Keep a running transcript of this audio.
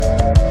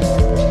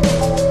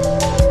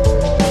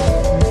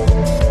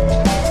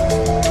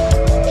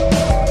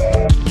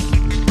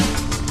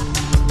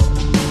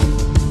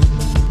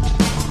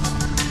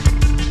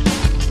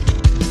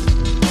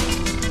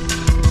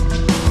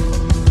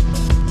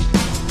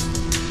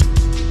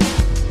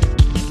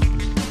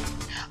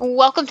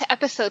Welcome to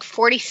episode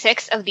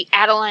 46 of the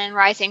Adeline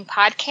Rising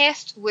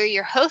podcast. We're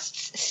your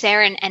hosts,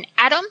 Saren and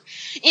Adam.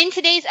 In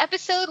today's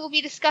episode, we'll be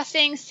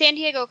discussing San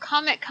Diego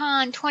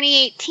Comic-Con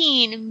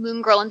 2018,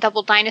 Moon Girl and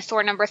Double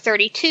Dinosaur number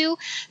 32,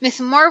 Miss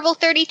Marvel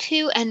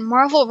 32, and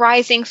Marvel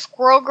Rising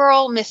Squirrel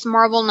Girl, Miss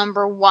Marvel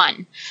number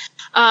 1.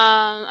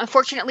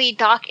 Unfortunately,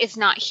 Doc is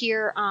not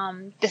here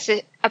this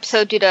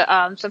episode due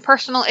to some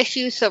personal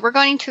issues, so we're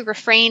going to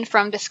refrain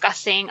from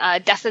discussing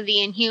Death of the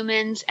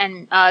Inhumans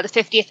and the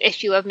 50th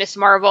issue of Miss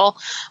Marvel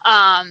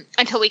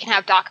until we can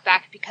have Doc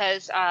back,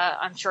 because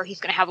I'm sure he's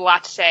going to have a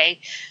lot to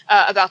say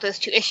about those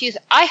two issues.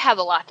 I have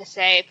a lot to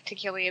say,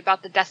 particularly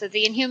about the Death of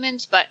the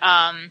Inhumans, but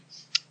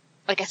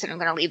like I said, I'm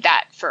going to leave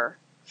that for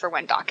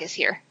when Doc is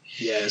here.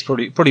 Yeah, it's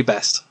probably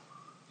best.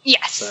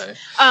 Yes.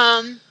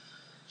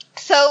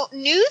 So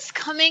news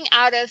coming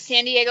out of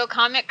San Diego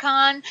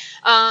Comic-Con,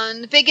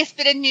 the biggest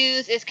bit of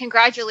news is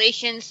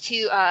congratulations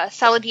to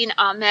Saladin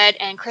Ahmed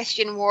and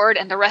Christian Ward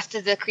and the rest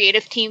of the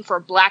creative team for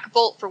Black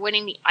Bolt for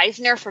winning the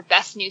Eisner for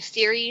Best New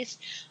Series.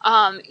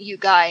 You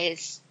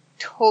guys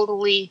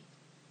totally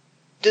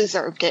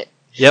deserved it.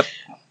 Yep.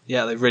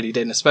 Yeah, they really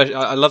did. And especially,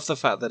 I love the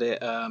fact that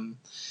it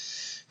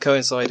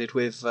coincided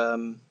with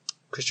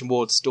Christian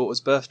Ward's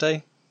daughter's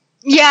birthday.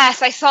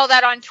 Yes, I saw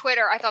that on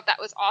Twitter. I thought that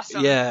was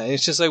awesome. Yeah,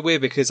 it's just so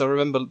weird because I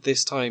remember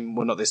this time,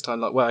 well, not this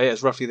time, it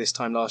was roughly this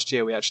time last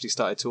year we actually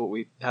started to,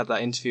 we had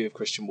that interview with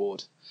Christian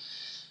Ward.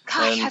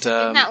 Gosh, has it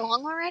been that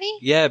long already?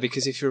 Yeah,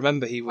 because if you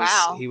remember, he was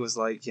Wow. he was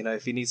like,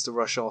 if he needs to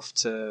rush off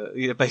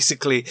to,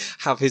 basically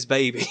have his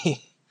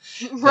baby,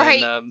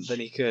 Right. then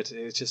he could.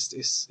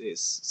 It's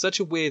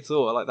such a weird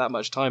thought, like that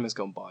much time has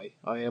gone by.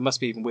 It must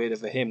be even weirder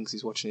for him because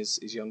he's watching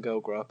his young girl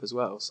grow up as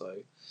well,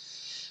 so.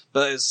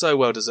 But it's so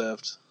well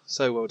deserved.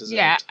 So well deserved.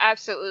 Yeah,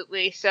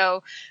 absolutely.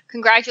 So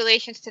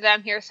congratulations to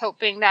them. Here's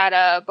hoping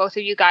that both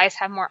of you guys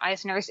have more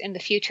Eisners in the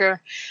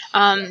future.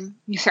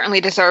 You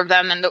certainly deserve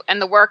them.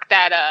 And the work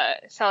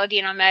that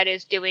Saladin Ahmed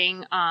is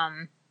doing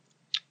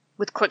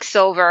with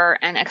Quicksilver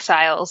and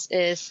Exiles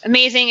is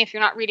amazing. If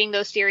you're not reading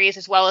those series,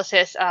 as well as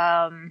his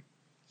as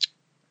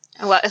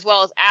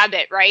well as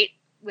Abbott, right?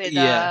 With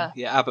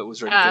Abbott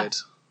was really good.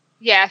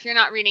 Yeah, if you're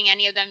not reading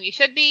any of them, you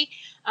should be.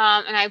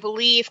 And I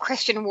believe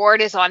Christian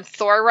Ward is on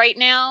Thor right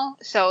now,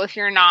 so if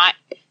you're not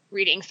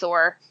reading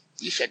Thor,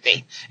 you should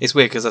be. It's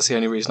weird because that's the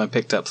only reason I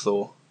picked up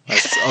Thor.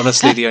 That's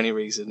honestly the only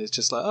reason. It's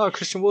just like, oh,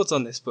 Christian Ward's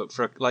on this book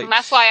for like. And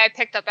that's why I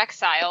picked up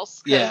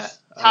Exiles. Yeah,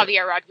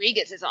 Javier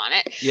Rodriguez is on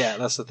it. Yeah,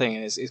 that's the thing,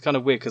 and it's kind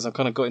of weird because I've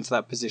kind of got into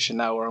that position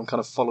now where I'm kind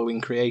of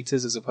following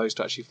creators as opposed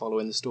to actually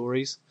following the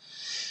stories,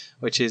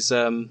 which is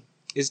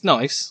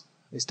nice.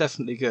 It's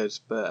definitely good,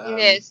 but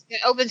it is.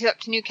 It opens you up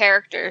to new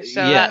characters.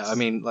 So yeah, I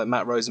mean, like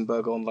Matt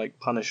Rosenberg on like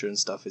Punisher and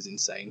stuff is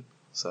insane.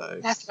 So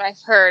that's what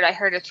I've heard. I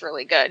heard it's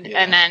really good. Yeah.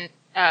 And then,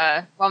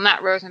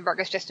 Matt Rosenberg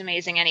is just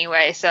amazing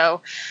anyway.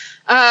 So,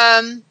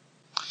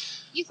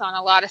 he's on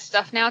a lot of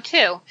stuff now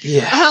too.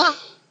 Yeah,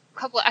 a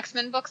couple of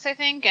X-Men books, I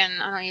think,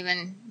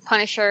 and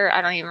Punisher.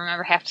 I don't even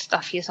remember half the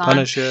stuff he's on.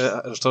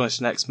 Punisher,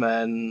 Astonishing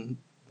X-Men.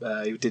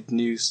 He did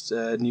New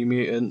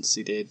Mutants.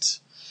 He did.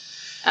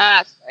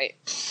 That's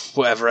right.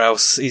 Whatever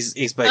else, he's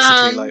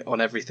basically like on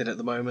everything at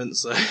the moment.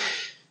 So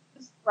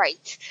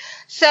right.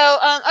 So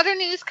other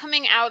news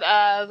coming out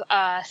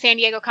of San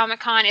Diego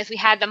Comic-Con is we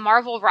had the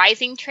Marvel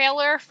Rising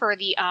trailer for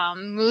the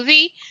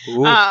movie.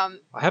 Ooh, I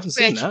haven't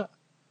seen that.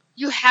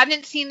 You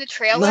haven't seen the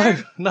trailer?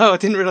 No, I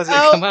didn't realize it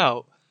had come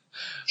out.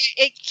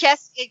 It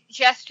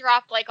just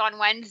dropped like on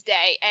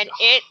Wednesday, and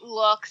it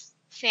looks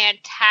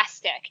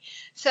fantastic.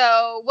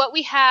 So what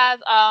we have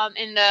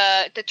in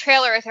the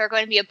trailer is there are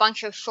going to be a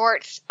bunch of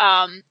shorts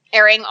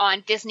airing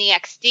on Disney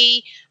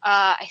XD,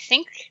 I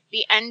think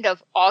the end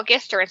of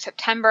August or in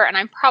September, and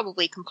I'm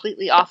probably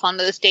completely off on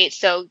those dates,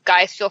 so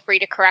guys, feel free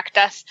to correct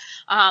us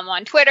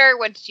on Twitter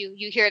once you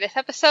hear this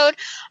episode.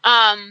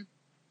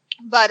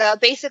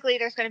 But basically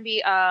there's going to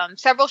be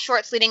several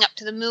shorts leading up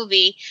to the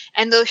movie,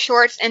 and those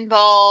shorts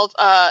involve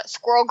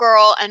Squirrel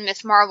Girl and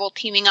Miss Marvel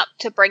teaming up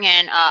to bring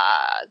in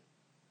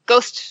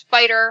Ghost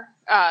Spider,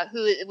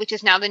 which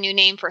is now the new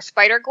name for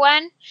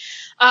Spider-Gwen.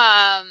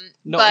 Not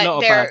a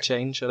bad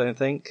change, I don't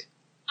think.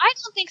 I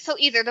don't think so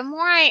either. The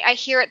more I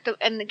hear it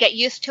and get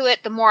used to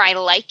it, the more I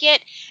like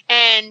it.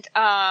 And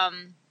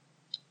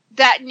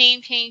that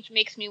name change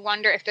makes me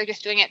wonder if they're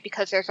just doing it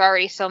because there's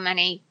already so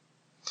many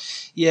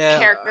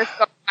characters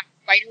going by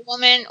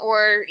Spider-Woman,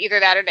 or either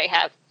that or they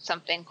have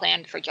something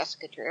planned for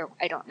Jessica Drew.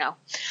 I don't know.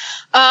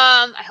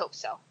 I hope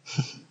so.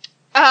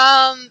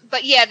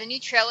 But yeah, the new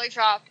trailer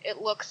dropped.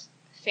 It looks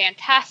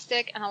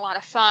fantastic and a lot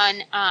of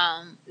fun.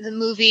 The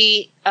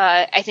movie,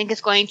 I think,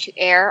 is going to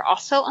air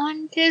also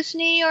on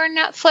Disney or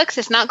Netflix.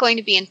 It's not going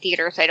to be in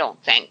theaters, I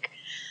don't think.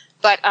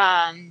 But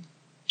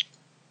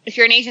if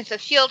you're an Agents of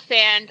S.H.I.E.L.D.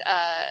 fan,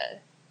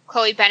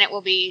 Chloe Bennett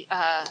will be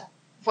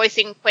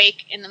voicing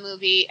Quake in the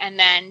movie, and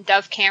then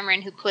Dove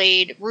Cameron, who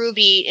played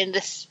Ruby in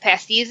this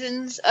past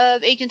seasons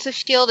of Agents of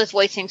S.H.I.E.L.D., is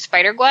voicing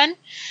Spider-Gwen.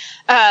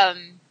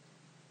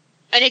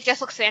 And it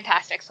just looks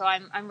fantastic, so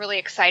I'm really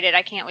excited.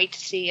 I can't wait to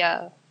see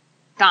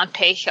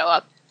Dante show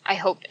up I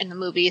hope, in the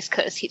movies,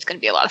 because he's going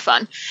to be a lot of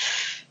fun.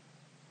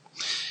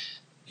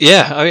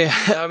 Yeah,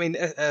 I mean,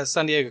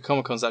 San Diego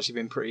Comic-Con's actually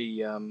been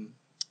pretty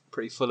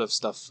full of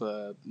stuff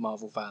for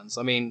Marvel fans.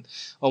 I mean,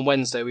 on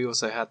Wednesday we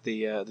also had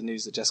the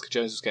news that Jessica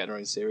Jones was getting her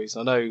own series.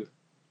 I know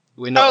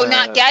we're not.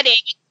 Not getting.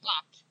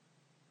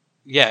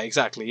 Yeah,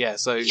 exactly. Yeah,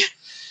 so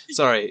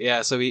sorry.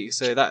 Yeah, so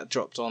that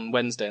dropped on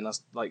Wednesday, and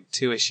that's like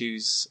 2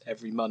 issues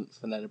every month,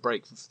 and then a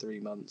break for 3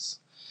 months.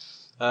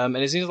 And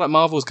it seems like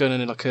Marvel's going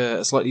in like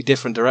a slightly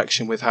different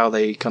direction with how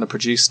they kind of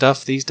produce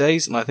stuff these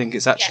days, and I think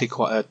it's actually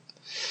quite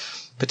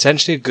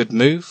potentially a good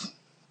move.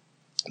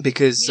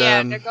 Because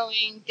they're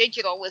going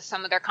digital with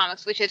some of their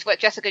comics, which is what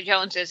Jessica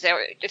Jones is.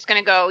 They're just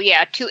going to go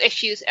 2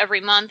 issues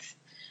every month,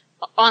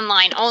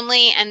 online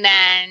only, and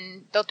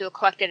then they'll do a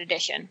collected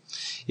edition.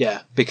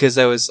 Yeah, because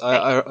there was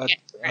I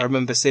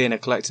remember seeing a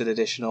collected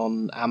edition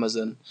on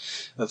Amazon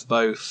of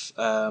both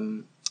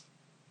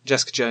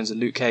Jessica Jones and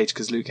Luke Cage,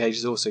 because Luke Cage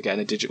is also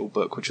getting a digital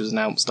book, which was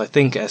announced, I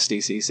think, at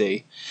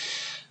SDCC.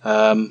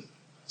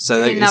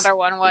 So another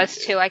one was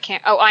too.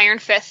 Iron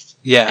Fist.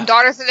 Yeah. And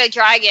Daughters of the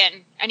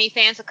Dragon. Any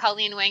fans of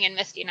Colleen Wing and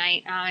Misty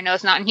Knight? I know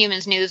it's not in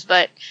Humans news,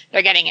 but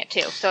they're getting it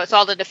too. So it's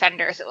all the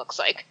Defenders. It looks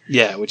like.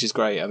 Yeah, which is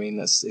great. I mean,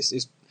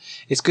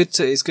 it's good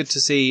to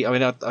see. I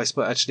mean, I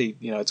actually,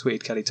 I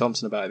tweeted Kelly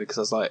Thompson about it because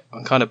I was like,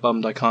 I'm kind of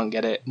bummed I can't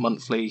get it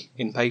monthly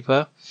in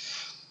paper,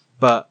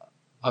 but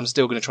I'm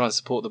still going to try and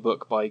support the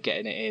book by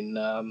getting it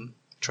in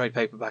trade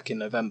paperback in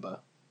November.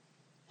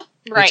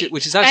 Right,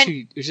 which is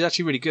actually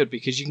really good,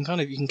 because you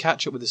can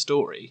catch up with the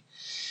story,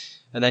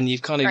 and then you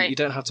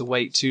don't have to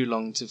wait too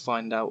long to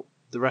find out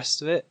the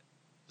rest of it.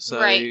 So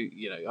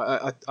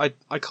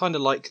I kind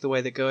of like the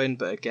way they're going,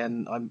 but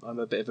again, I'm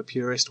a bit of a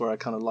purist where I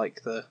kind of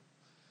like the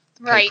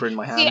paper in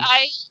my hand.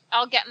 See,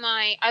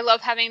 I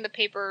love having the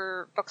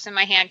paper books in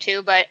my hand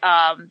too, but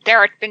there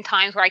have been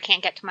times where I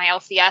can't get to my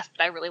LCS,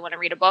 but I really want to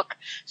read a book,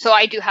 so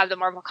I do have the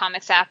Marvel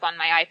Comics app on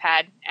my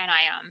iPad, and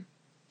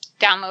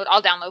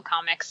I'll download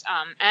comics,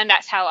 and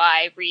that's how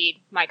I read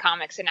my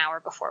comics an hour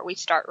before we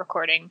start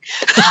recording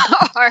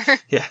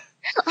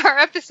our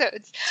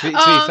episodes. To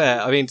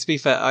be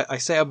fair, I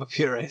say I'm a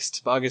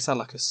purist, but I'm going to sound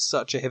like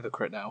such a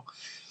hypocrite now.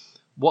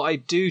 What I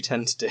do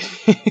tend to do is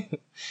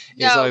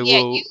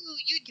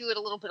you do it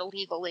a little bit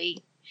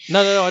illegally.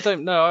 No, I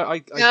don't. No, I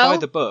buy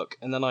the book,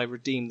 and then I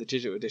redeem the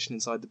digital edition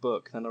inside the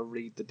book, and then I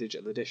read the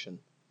digital edition.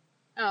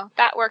 Oh,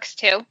 that works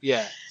too.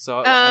 Yeah, so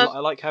I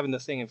like having the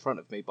thing in front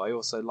of me, but I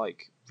also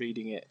like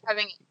reading it,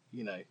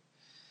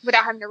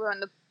 without having to ruin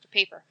the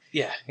paper.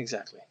 Yeah,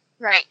 exactly.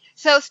 Right.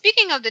 So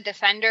speaking of the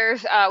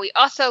Defenders, we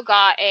also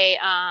got a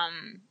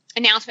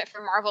announcement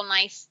for Marvel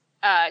Knights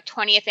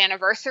 20th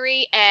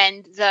anniversary,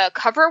 and the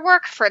cover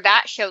work for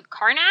that showed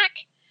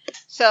Karnak.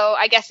 So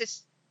I guess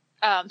it's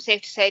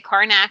safe to say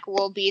Karnak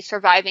will be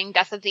surviving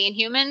Death of the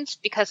Inhumans,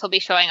 because he'll be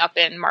showing up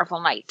in Marvel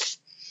Knights.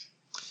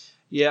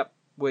 Yep.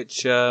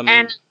 Which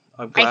and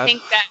I'm glad. I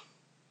think that.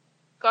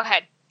 Go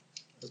ahead.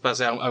 I was about to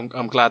say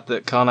I'm glad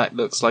that Karnak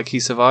looks like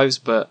he survives,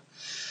 but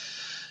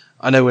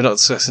I know we're not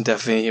discussing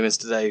Death of the Inhumans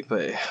today.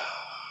 But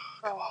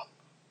come on.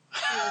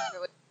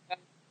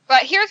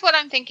 But here's what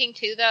I'm thinking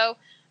too, though.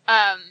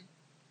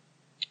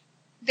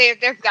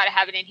 They've got to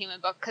have an Inhuman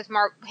book, because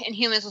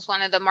Inhumans was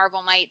one of the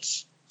Marvel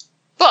Knights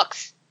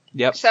books.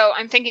 Yep. So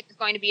I'm thinking it's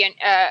going to be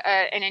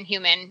an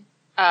Inhuman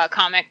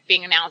comic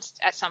being announced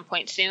at some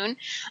point soon.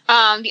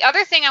 The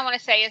other thing I want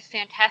to say is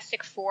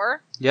Fantastic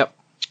Four. Yep.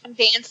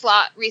 Dan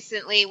Slott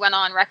recently went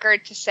on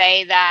record to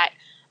say that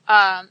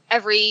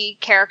every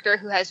character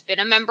who has been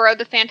a member of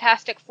the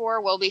Fantastic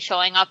Four will be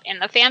showing up in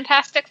the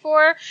Fantastic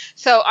Four.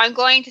 So I'm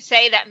going to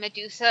say that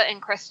Medusa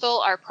and Crystal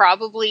are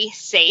probably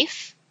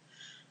safe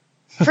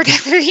for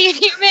Death of the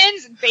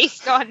Inhumans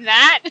based on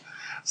that.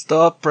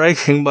 Stop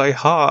breaking my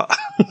heart.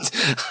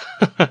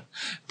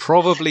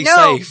 Probably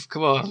safe.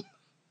 Come on.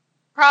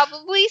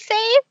 Probably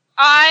safe.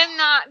 I'm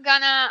not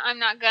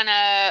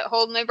gonna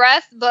hold my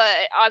breath, but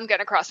I'm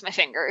gonna cross my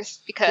fingers,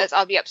 because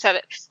I'll be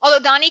upset. Although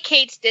Donny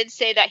Cates did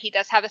say that he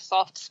does have a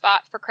soft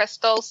spot for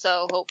Crystal,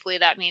 so hopefully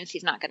that means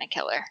he's not gonna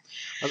kill her.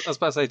 I was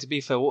about to say, to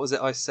be fair, what was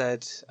it I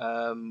said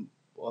on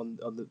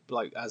the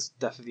as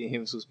Death of the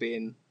Inhumans was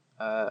being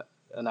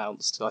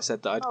announced? I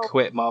said that I'd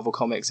quit Marvel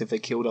Comics if they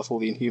killed off all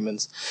the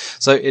Inhumans.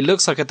 So it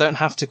looks like I don't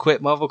have to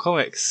quit Marvel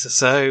Comics.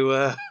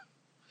 So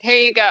here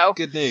you go.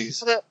 Good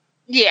news.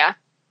 Yeah.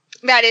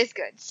 That is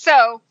good.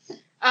 So,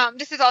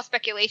 this is all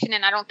speculation,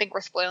 and I don't think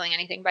we're spoiling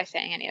anything by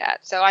saying any of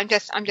that. So I'm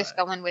just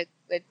going with.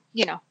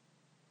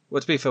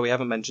 Well, to be fair, we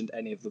haven't mentioned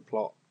any of the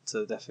plot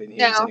to Death of the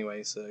Inhumans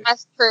anyway. So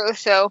that's true.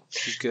 So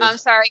I'm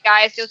sorry,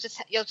 guys. You'll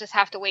just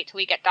have to wait till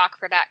we get Doc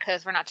for that,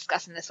 because we're not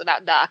discussing this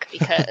without Doc,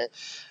 because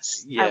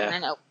I want to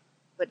know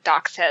what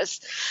Doc says.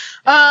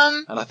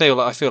 And I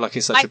feel like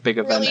it's such a big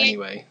event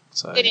anyway.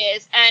 So it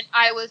is, and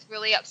I was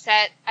really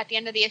upset at the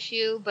end of the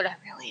issue, but I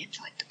really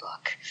enjoyed the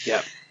book.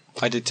 Yeah.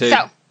 I did too.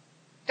 So,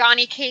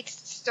 Donny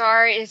Cates'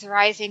 star is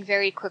rising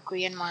very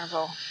quickly in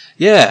Marvel.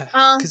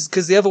 Yeah,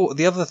 because the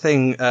other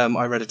thing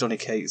I read of Donny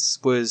Cates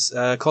was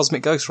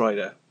Cosmic Ghost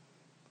Rider.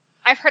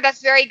 I've heard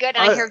that's very good,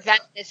 and I hear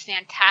Venom is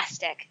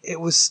fantastic. It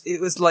was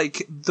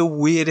like the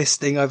weirdest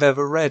thing I've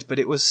ever read, but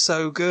it was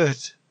so good.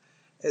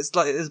 It's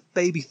like there's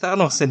baby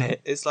Thanos in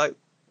it. It's like,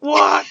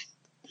 what?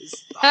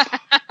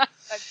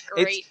 That's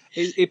great.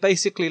 It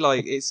basically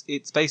like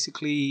it's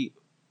basically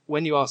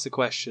when you ask the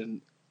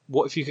question,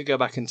 what if you could go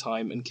back in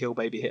time and kill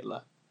baby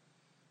Hitler?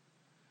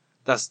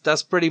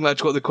 That's pretty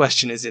much what the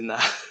question is in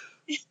that.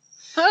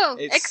 Oh,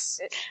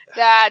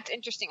 that's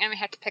interesting. I may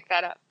have to pick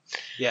that up.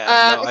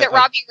 Yeah. Is it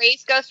Robbie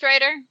Ray's Ghost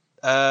Rider?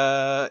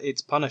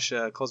 It's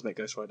Punisher, Cosmic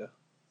Ghost Rider.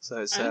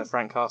 So it's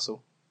Frank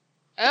Castle.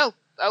 Oh,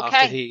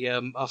 okay.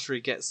 After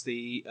he gets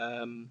the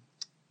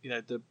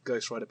the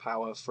Ghost Rider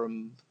power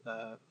from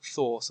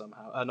Thor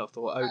somehow, not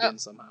Thor, Odin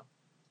somehow.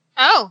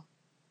 Oh,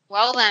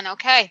 well then,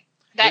 okay.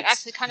 That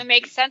actually kind of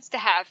makes sense to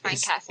have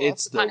Frank Castle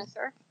as the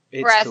Punisher,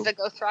 whereas the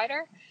Ghost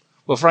Rider.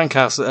 Well, Frank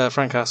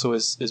Castle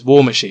is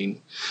War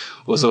Machine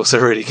was also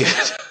really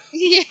good.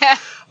 Yeah.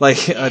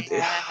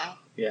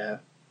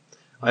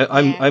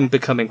 I'm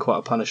becoming quite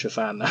a Punisher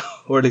fan now,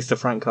 or at least a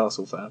Frank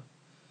Castle fan.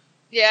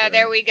 Yeah,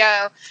 there we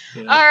go.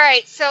 Yeah. All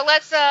right, so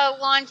let's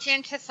launch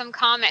into some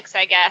comics,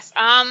 I guess.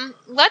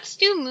 Let's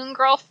do Moon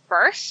Girl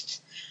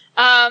first.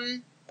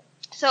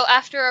 So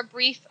after a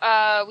brief,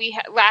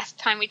 last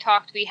time we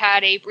talked, we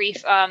had a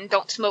brief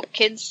 "Don't Smoke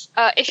Kids"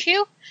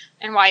 issue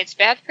and why it's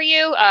bad for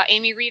you.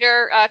 Amy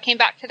Reeder came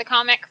back to the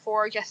comic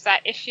for just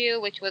that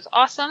issue, which was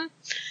awesome.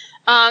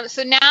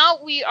 So now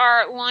we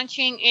are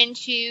launching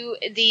into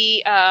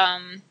the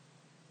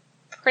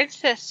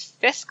Princess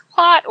Fisk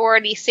plot, or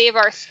the Save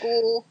Our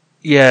School.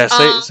 Yeah,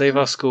 Save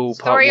Our School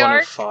part 1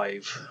 of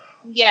 5.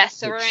 Yeah,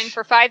 so we're in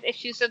for 5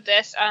 issues of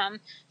this.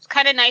 It's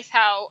kind of nice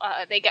how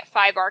they get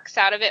 5 arcs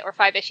out of it, or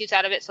 5 issues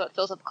out of it, so it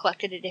fills up a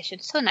collected edition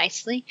so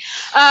nicely.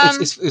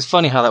 It's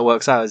funny how that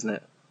works out, isn't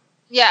it?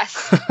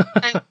 Yes.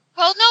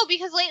 Well, no,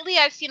 because lately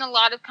I've seen a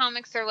lot of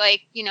comics are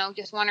like,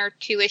 just 1 or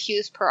 2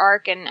 issues per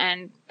arc,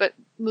 but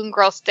Moon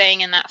Girl's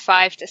staying in that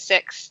 5 to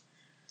 6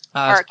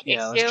 arc issue.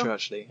 Yeah, that's true,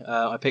 actually.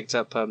 I picked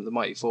up the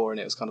Mighty Four, and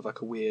it was kind of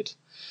like a weird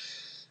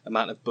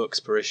amount of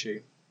books per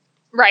issue.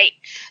 Right.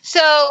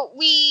 So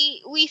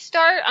we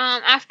start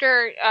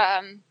after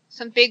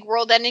some big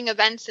world-ending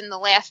events in the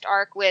last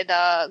arc with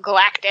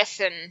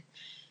Galactus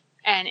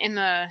and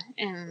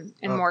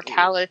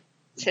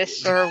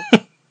Immortalitas or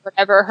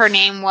whatever her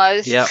name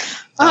was. Yeah.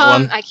 That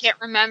one. I can't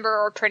remember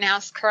or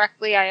pronounce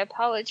correctly. I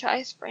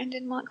apologize,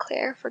 Brandon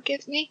Montclair.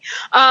 Forgive me.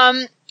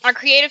 Our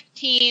creative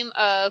team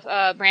of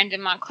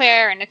Brandon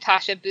Montclair and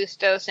Natasha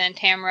Bustos and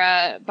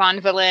Tamara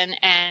Bonvillain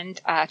and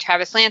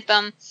Travis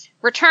Lantham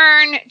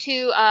return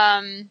to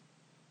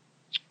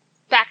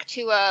back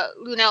to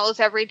Lunella's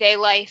everyday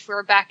life.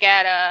 We're back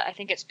at I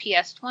think it's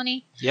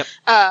PS20. Yep.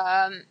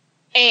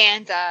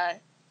 And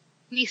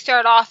we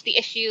start off the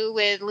issue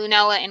with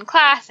Lunella in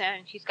class,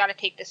 and she's got to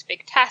take this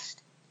big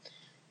test.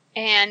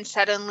 And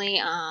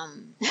suddenly,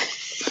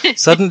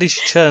 suddenly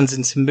she turns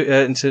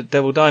into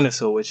Devil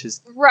Dinosaur, which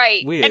is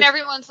right. Weird. And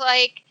everyone's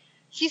like,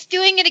 "She's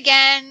doing it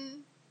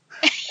again."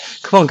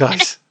 Come on,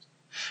 guys.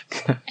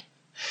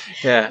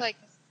 Yeah.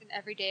 Like, this is an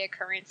everyday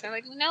occurrence. I'm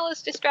like,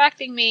 Lunella's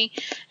distracting me,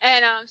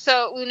 and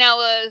so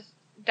Lunella's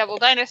Devil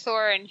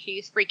Dinosaur, and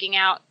she's freaking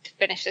out to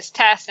finish this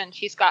test, and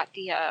she's got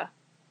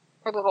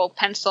her little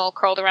pencil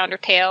curled around her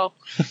tail,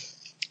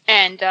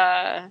 and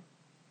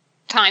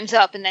time's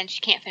up, and then she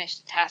can't finish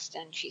the test,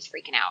 and she's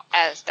freaking out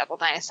as Devil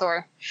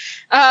Dinosaur.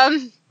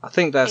 I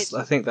think that's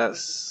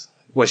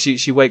well,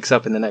 she wakes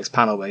up in the next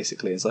panel.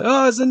 Basically, it's like,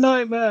 oh, it's a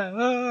nightmare.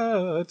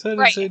 Oh, I turn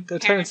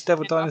into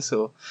Devil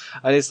Dinosaur,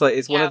 and it's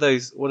like one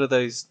of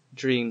those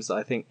dreams that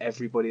I think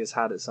everybody has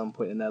had at some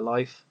point in their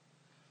life.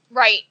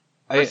 Right.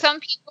 For some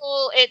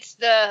people, it's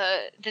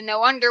the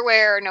no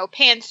underwear, no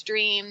pants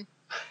dream.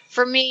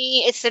 For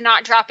me, it's the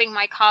not dropping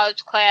my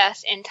college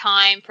class in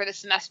time for the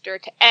semester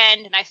to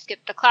end, and I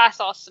skipped the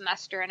class all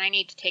semester, and I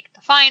need to take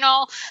the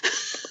final.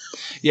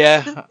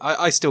 Yeah,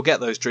 I still get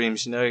those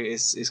dreams,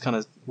 it's kind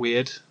of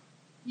weird.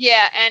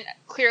 Yeah, and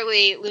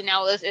clearly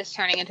Lunella is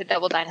turning into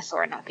Devil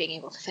Dinosaur and not being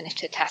able to finish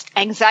the test.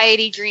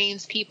 Anxiety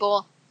dreams,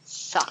 people,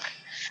 suck.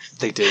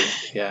 They do,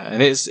 yeah,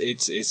 and it's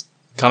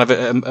kind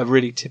of a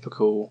really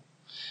typical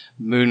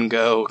Moon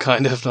Girl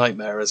kind of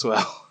nightmare as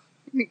well.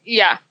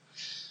 Yeah.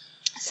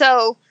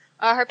 So,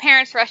 her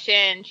parents rush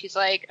in. She's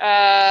like,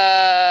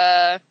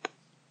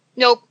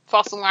 nope,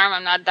 false alarm,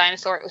 I'm not a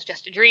dinosaur, it was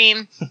just a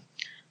dream.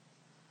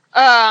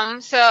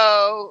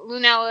 So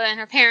Lunella and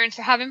her parents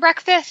are having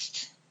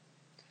breakfast.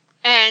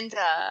 And,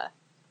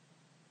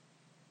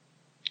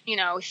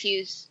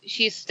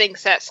 she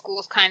thinks that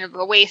school's kind of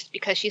a waste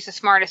because she's the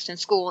smartest in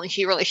school and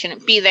she really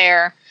shouldn't be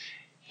there.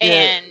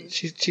 And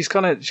she's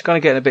kind of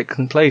getting a bit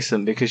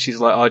complacent because she's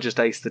like, I just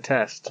aced the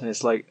test, and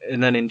it's like,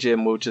 and then in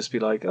gym we'll just be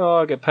like,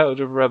 oh, I get pelted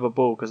with a rubber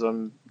ball because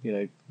I'm,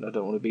 I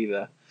don't want to be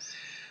there.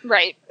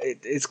 Right.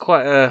 It's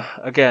quite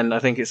again, I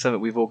think it's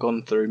something we've all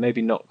gone through.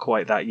 Maybe not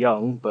quite that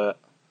young, but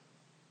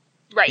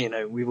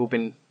right. We've all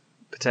been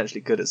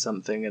potentially good at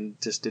something and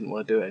just didn't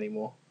want to do it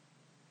anymore.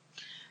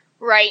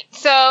 Right.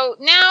 So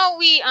now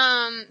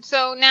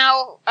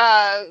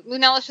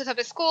Lunella shows up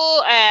at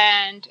school,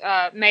 and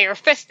Mayor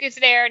Fisk is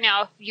there.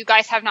 Now, if you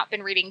guys have not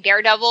been reading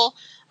Daredevil,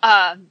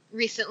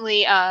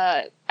 recently,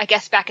 I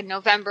guess back in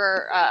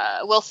November,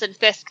 Wilson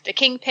Fisk, the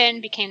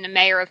Kingpin, became the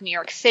mayor of New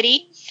York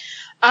City.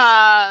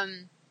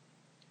 And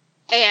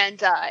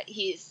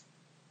he's,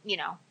 the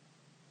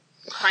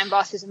crime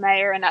boss is a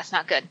mayor, and that's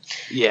not good.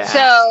 Yeah.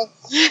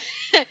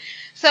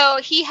 So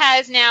he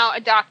has now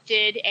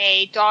adopted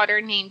a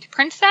daughter named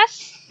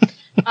Princess.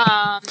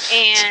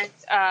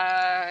 It's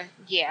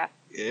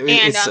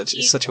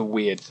such a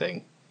weird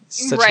thing.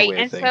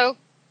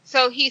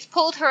 So he's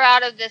pulled her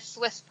out of this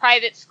Swiss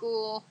private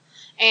school,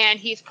 and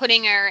he's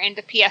putting her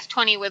into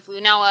PS20 with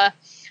Lunella,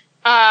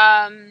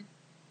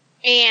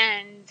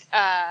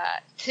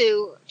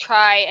 to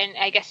try, and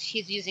I guess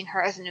he's using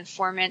her as an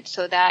informant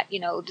so that,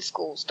 the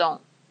schools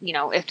don't,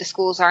 if the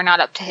schools are not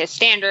up to his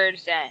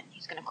standards, then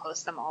he's going to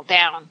close them all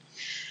down.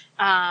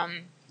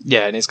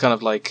 Yeah, and it's kind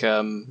of like,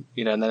 and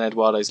then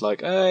Eduardo's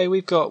like, hey,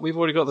 we've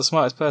already got the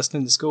smartest person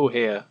in the school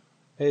here.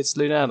 It's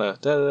Lunella.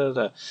 Da, da,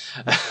 da.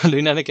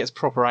 Lunella gets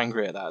proper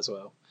angry at that as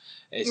well.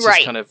 It's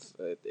just kind of,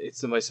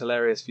 it's the most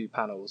hilarious few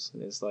panels.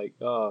 And it's like,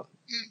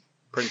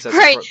 Princess.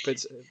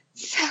 Right.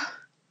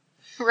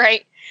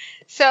 Right.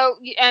 So,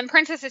 and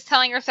Princess is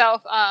telling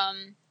herself,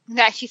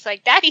 that she's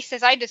like, Daddy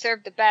says I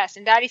deserve the best,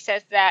 and Daddy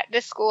says that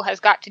this school has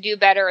got to do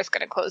better, it's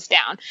going to close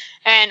down.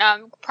 And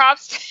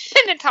props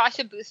to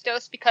Natasha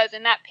Bustos, because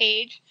in that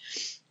page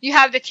you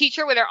have the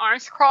teacher with her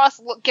arms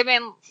crossed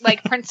giving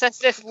like Princess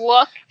this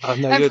look,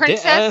 and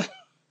Princess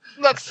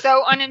looks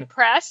so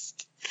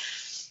unimpressed.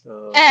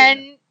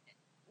 And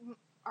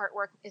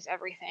artwork is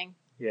everything.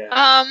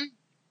 Yeah.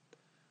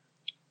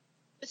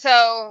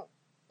 So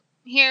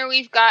here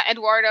we've got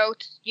Eduardo,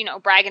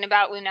 bragging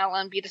about Lunella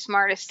and be the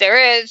smartest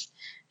there is.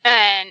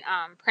 And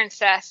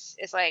Princess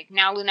is like,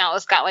 now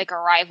Lunella's got like a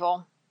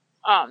rival.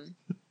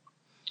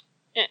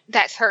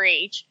 That's her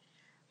age.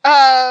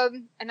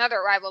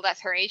 Another rival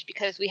that's her age,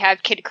 because we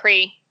have Kid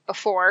Kree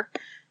before.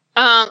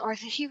 Or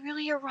is he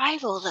really a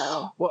rival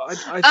though? Well,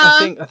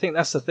 I think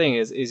that's the thing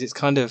is it's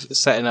kind of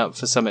setting up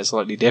for something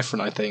slightly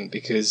different. I think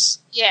because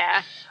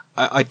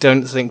I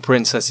don't think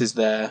Princess is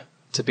there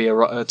to be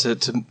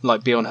to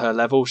be on her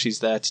level. She's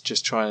there to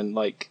just try and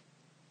like.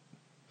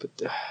 She's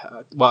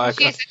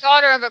the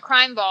daughter of a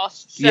crime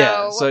boss.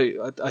 So...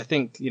 So I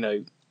think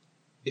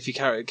if you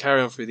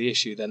carry on through the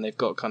issue, then they've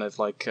got kind of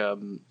like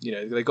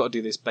they've got to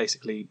do this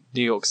basically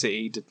New York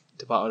City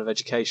Department of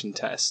Education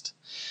test,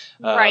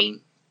 right?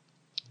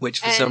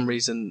 Which for some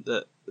reason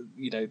that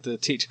the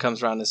teacher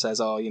comes around and says,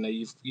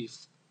 you've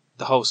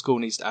the whole school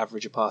needs to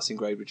average a passing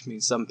grade, which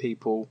means some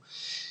people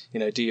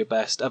do your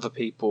best, other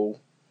people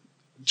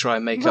try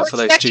and make up for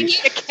those two. You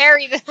to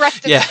carry the rest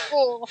of the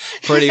school.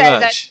 Pretty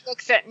much. That she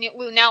looks at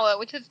Lunella,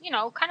 which is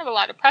kind of a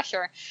lot of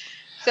pressure.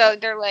 So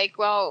they're like,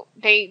 well,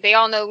 they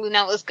all know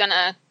Lunella's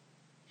gonna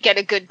get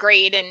a good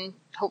grade and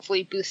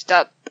hopefully boost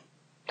up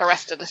the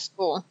rest of the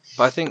school.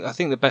 But I think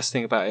the best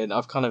thing about it, and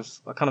I kind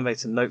of made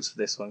some notes for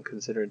this one,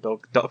 considering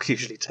Doc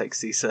usually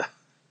takes these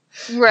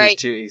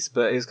duties,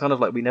 but it's kind of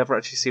like we never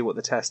actually see what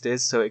the test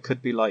is, so it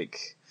could be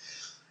like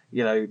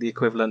the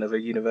equivalent of a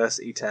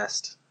university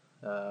test.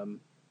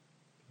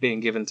 Being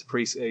given to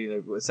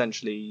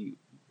essentially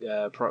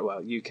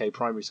UK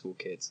primary school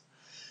kids.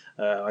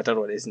 I don't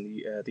know what it is in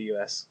the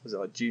US. Was it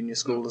like junior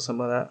school or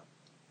something like that?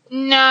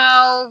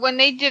 No, when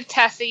they give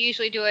tests, they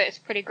usually do it as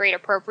pretty grade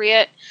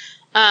appropriate.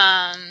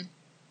 And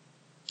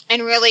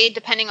really,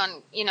 depending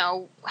on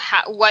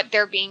what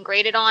they're being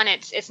graded on,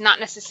 it's not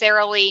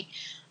necessarily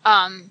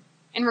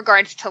in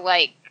regards to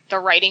like the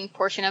writing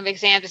portion of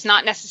exams. It's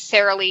not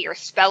necessarily your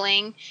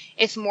spelling.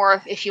 It's more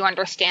of if you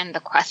understand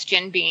the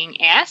question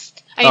being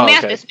asked. I mean,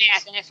 math is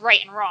math, and it's right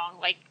and wrong.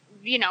 Like,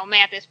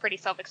 math is pretty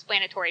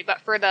self-explanatory.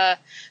 But for the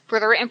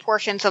written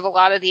portions of a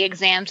lot of the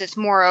exams, it's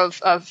more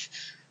of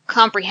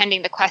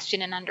comprehending the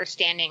question and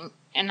understanding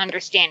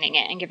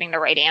it and giving the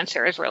right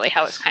answer is really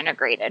how it's kind of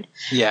graded.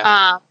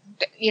 Yeah.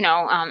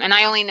 And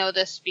I only know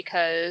this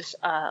because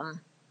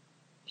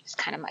it's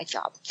kind of my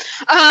job.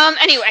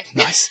 Anyway.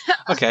 Nice.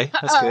 Okay,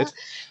 that's good.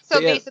 So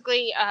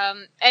basically,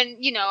 I'm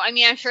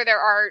sure there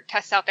are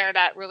tests out there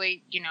that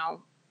really,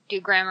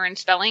 do grammar and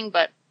spelling,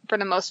 but for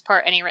the most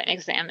part, any written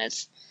exam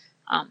is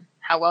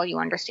how well you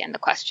understand the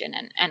question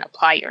and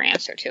apply your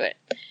answer to it.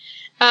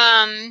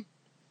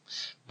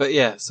 But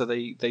yeah, so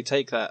they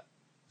take that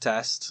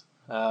test,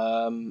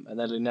 and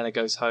then Lunella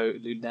goes home.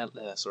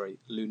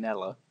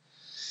 Lunella.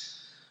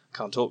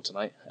 Can't talk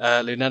tonight.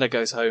 Lunella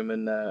goes home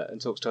and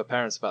talks to her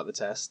parents about the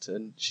test,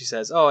 and she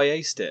says, "Oh, I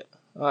aced it.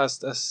 Oh,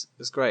 that's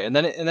great." And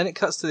then it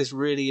cuts to this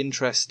really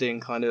interesting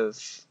kind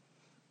of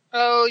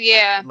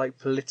like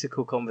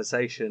political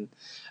conversation,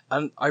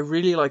 and I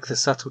really like the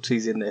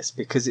subtleties in this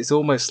because it's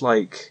almost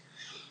like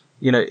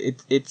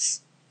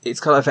it's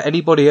kind of for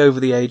anybody over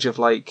the age of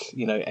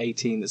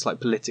 18 that's like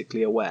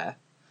politically aware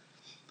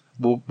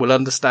will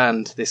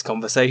understand this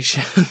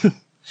conversation.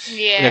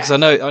 Yeah, because I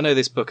know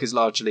this book is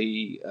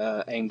largely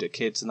aimed at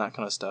kids and that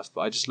kind of stuff,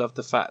 but I just love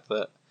the fact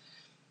that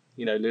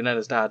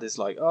Lunella's dad is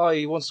like, oh,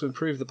 he wants to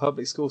improve the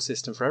public school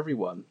system for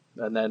everyone,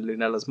 and then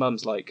Lunella's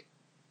mum's like,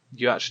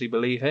 you actually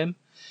believe him?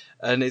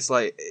 And it's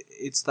like,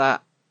 it's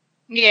that,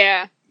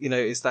 yeah,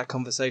 it's that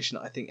conversation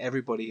I think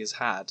everybody has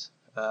had.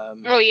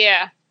 Oh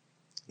yeah.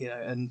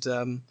 And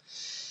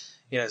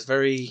it's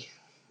very,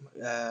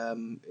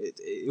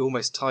 it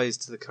almost ties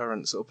to the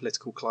current sort of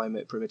political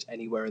climate pretty much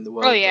anywhere in the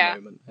world at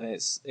the moment.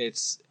 And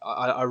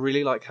I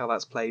really like how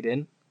that's played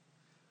in.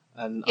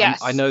 And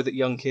yes. I know that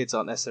young kids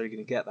aren't necessarily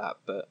going to get that,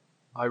 but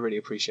I really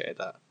appreciated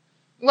that.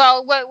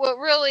 Well, what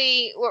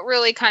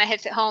really kind of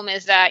hits it home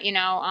is that,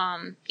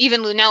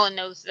 even Lunella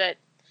knows that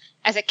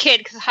as a kid,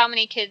 because how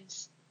many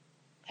kids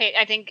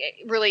I think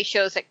it really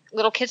shows that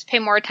little kids pay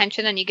more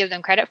attention than you give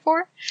them credit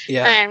for.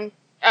 Yeah. And,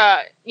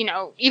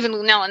 even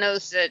Lunella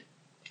knows that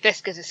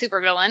Fisk is a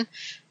supervillain.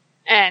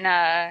 And,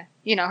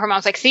 her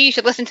mom's like, see, you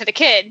should listen to the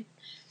kid.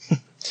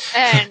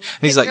 And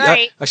he's like,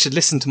 right. I should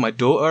listen to my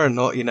daughter and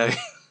not,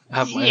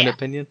 have my own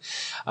opinion.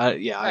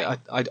 Right.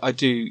 I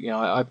do,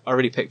 I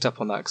really picked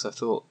up on that because I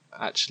thought,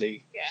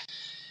 actually,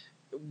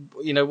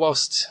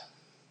 whilst,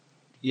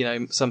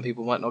 some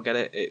people might not get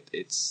it,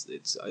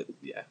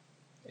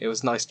 it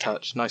was nice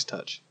touch.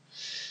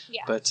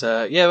 Yeah. But,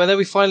 and then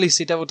we finally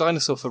see Devil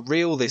Dinosaur for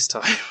real this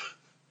time.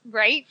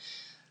 Right.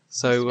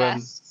 So,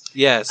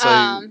 he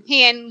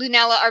and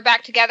Lunella are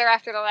back together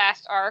after the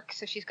last arc,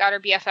 so she's got her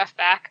BFF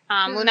back.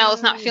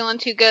 Lunella's not feeling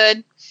too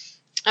good.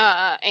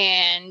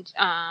 And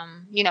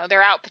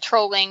they're out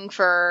patrolling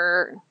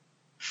for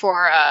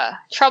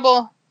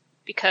trouble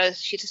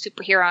because she's a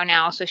superhero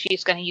now, so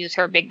she's going to use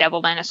her big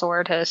devil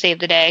dinosaur to save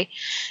the day.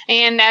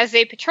 And as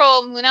they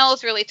patrol,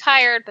 Lunella's really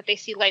tired, but they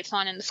see lights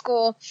on in the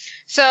school.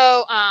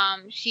 So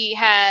she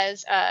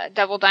has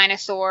Devil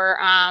Dinosaur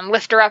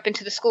lift her up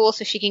into the school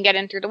so she can get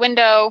in through the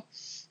window.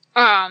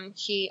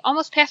 She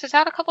almost passes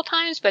out a couple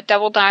times, but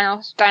Devil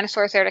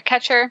Dinosaur's there to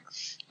catch her.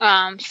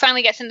 She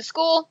finally gets into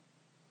school.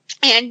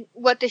 And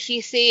what does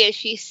she see? Is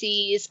she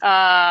sees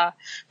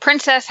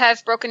Princess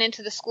has broken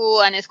into the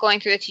school and is going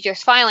through the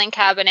teacher's filing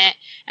cabinet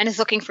and is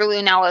looking for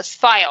Lunella's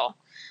file.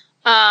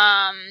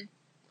 And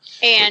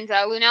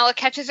Lunella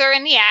catches her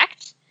in the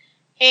act,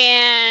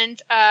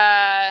 and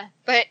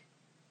but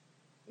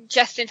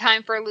just in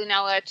time for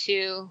Lunella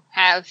to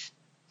have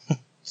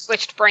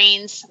switched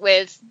brains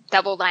with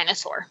Devil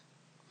Dinosaur.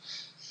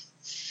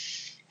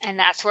 And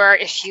that's where our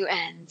issue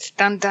ends.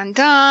 Dun dun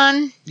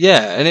dun.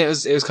 Yeah, and it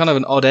was kind of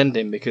an odd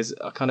ending because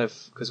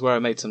where I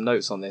made some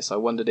notes on this, I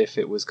wondered if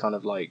it was kind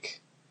of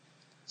like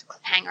it's a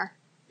cliffhanger.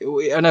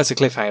 I know it's a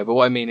cliffhanger, but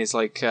what I mean is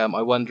like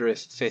I wonder if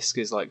Fisk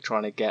is like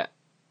trying to get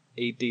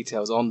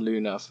details on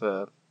Luna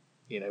for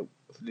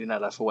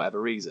Lunella for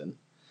whatever reason.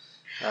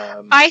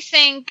 I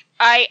think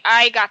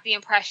I got the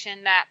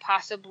impression that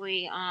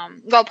possibly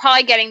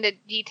probably getting the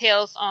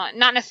details on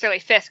not necessarily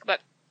Fisk, but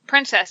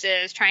Princess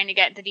is trying to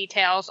get the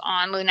details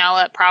on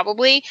Lunella,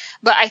 probably,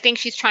 but I think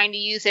she's trying to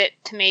use it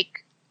to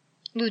make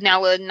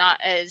Lunella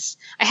not as.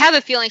 I have a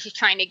feeling she's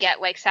trying to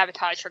get like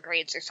sabotage her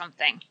grades or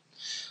something.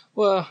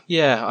 Well,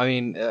 yeah, I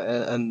mean,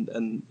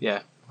 and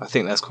yeah, I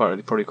think that's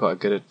probably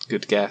quite a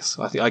good guess.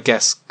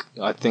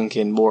 I think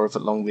in more of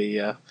along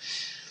the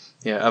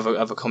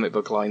other comic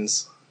book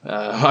lines.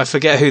 I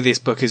forget who this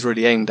book is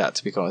really aimed at,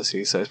 to be honest with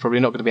you. So it's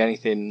probably not going to be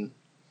anything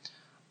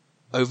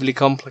overly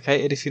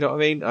complicated, if you know what I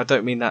mean. I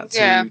don't mean that to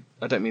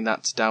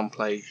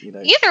downplay,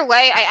 Either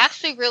way, I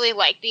actually really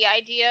like the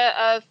idea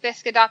of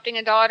Fisk adopting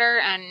a daughter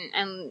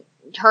and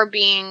her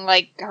being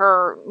like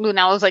her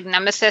Lunella's like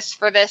nemesis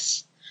for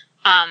this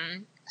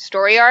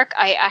story arc.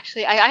 I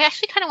actually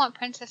kind of want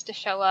Princess to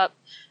show up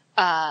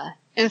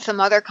in some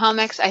other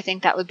comics. I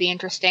think that would be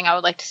interesting. I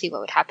would like to see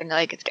what would happen.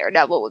 Like if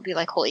Daredevil would be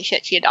like, holy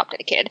shit, she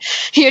adopted a kid.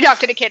 He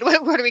adopted a kid.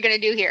 What are we going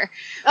to do here?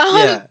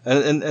 Yeah,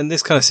 and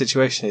this kind of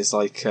situation is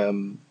like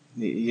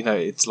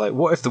it's like,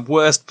 what if the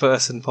worst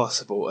person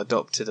possible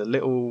adopted a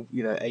little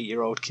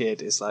 8-year-old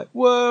kid? It's like,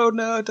 whoa,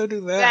 no, don't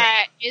do that.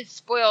 That is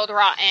spoiled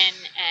rotten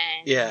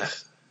and yeah,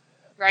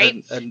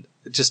 right, and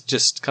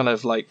just kind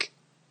of like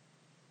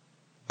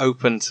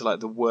open to like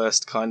the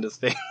worst kind of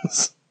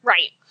things.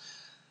 Right.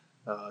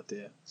 Oh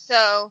dear.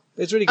 So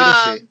it's a really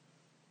good issue.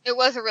 It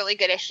was a really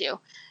good issue.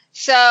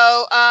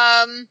 So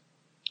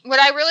what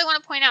I really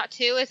want to point out,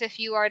 too, is if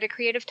you are the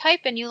creative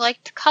type and you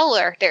like to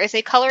color, there is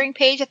a coloring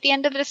page at the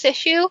end of this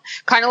issue,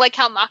 kind of like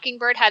how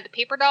Mockingbird had the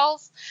paper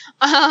dolls.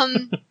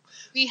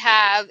 We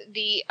have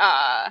the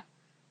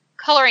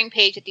coloring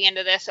page at the end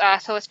of this.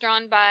 So it's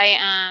drawn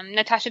by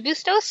Natasha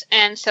Bustos,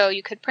 and so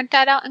you could print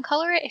that out and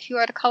color it if you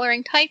are the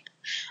coloring type.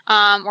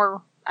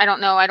 Or, I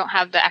don't know, I don't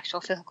have the actual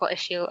physical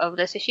issue of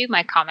this issue.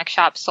 My comic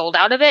shop sold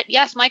out of it.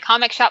 Yes, my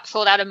comic shop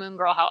sold out of Moon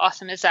Girl. How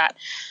awesome is that?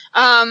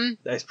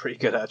 That's pretty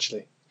good,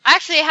 actually.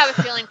 Actually, I have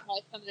a feeling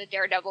probably some of the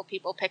Daredevil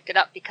people picked it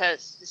up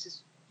because this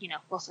is,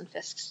 Wilson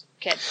Fisk's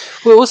kid.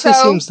 Well, it also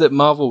seems that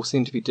Marvel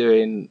seem to be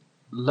doing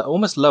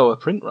almost lower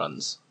print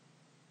runs.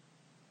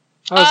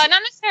 Not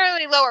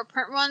necessarily lower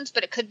print runs,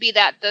 but it could be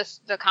that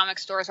the comic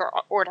stores are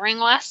ordering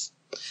less.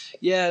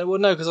 Yeah, well,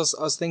 no, because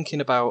I was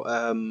thinking about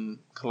kind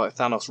of like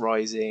Thanos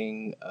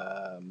Rising.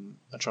 I'm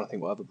trying to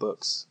think what other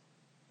books.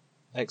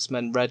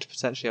 X-Men Red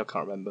potentially. I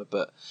can't remember,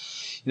 but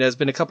there's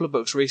been a couple of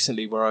books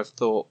recently where I've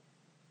thought,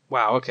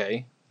 wow,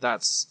 okay,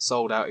 that's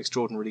sold out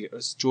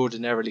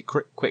extraordinarily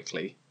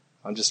quickly.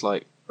 I'm just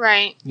like,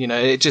 right.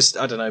 It just,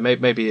 I don't know.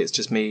 Maybe it's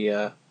just me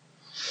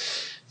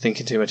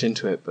thinking too much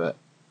into it, but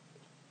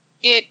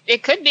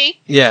it could be.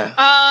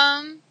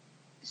 Yeah.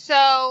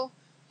 So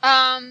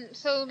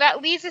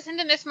that leads us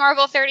into Miss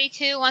Marvel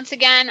 32 once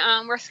again.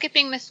 We're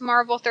skipping Miss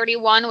Marvel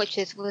 31, which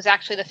was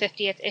actually the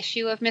 50th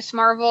issue of Miss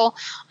Marvel,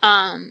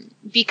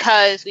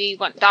 because we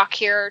want Doc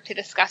here to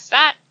discuss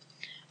that.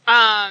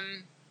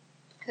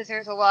 Because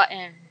there's a lot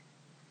in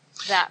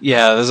that.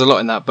 Yeah, there's a lot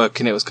in that book,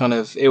 and it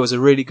was a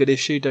really good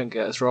issue. Don't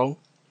get us wrong.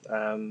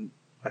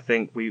 I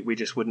think we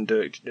just wouldn't do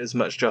it as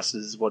much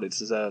justice as what it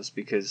deserves,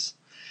 because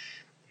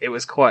it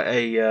was quite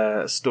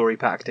a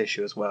story-packed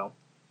issue as well.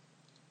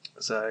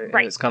 So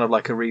right. It's kind of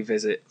like a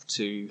revisit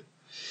to,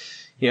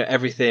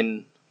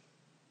 everything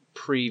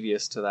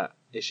previous to that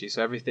issue.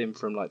 So everything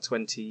from like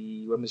when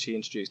was she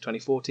introduced?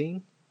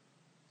 2014?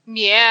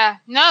 Yeah.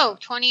 No,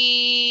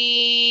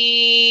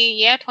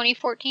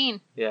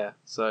 2014. Yeah.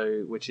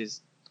 So, which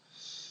is,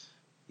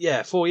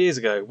 4 years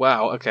ago.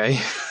 Wow. Okay.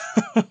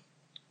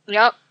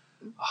 Yep.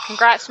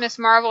 Congrats, Miss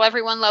Marvel.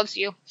 Everyone loves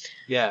you.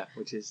 Yeah,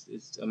 which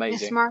is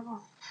amazing. Miss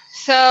Marvel.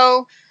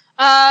 So,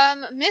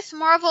 Miss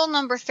Marvel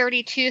number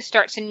 32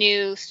 starts a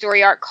new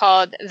story arc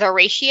called The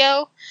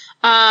Ratio.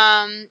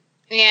 And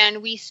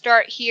we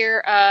start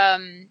here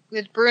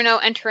with Bruno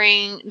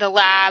entering the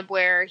lab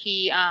where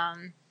he,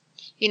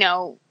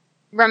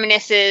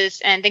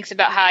 reminisces and thinks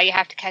about how you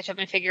have to catch up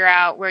and figure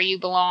out where you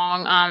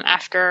belong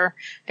after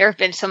there have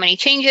been so many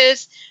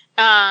changes.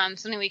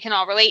 Something we can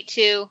all relate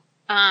to.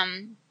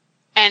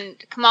 And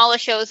Kamala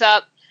shows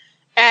up,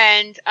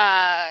 and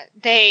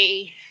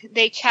they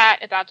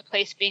chat about the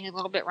place being a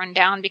little bit run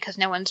down because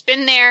no one's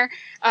been there.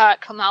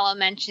 Kamala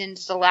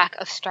mentions the lack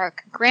of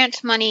Stark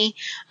grant money,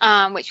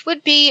 which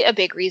would be a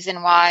big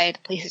reason why the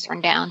place is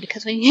run down,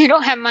 because when you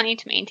don't have money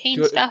to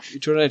maintain stuff.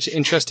 Do you want an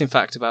interesting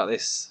fact about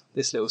this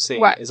little scene?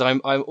 What? Is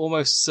I'm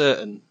almost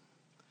certain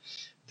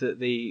that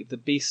the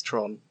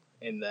Beastron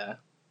in there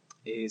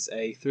is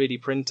a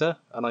 3D printer,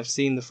 and I've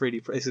seen the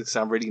 3D printer. This is going to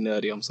sound really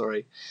nerdy, I'm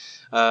sorry.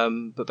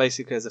 But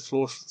basically there's a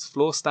floor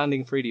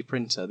standing 3D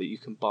printer that you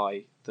can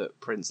buy that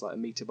prints like a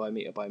meter by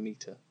meter by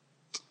meter.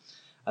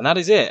 And that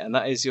is it, and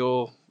that is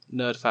your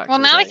nerd fact. Well,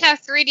 now we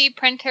have 3D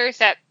printers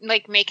that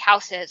make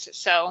houses,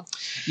 so.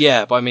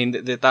 Yeah, but I mean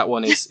that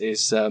one is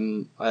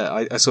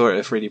I saw it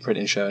at a 3D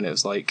printing show, and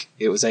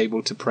it was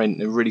able to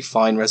print a really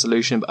fine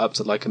resolution, but up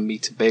to like a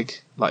meter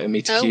big, like a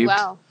meter cubed. Oh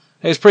wow.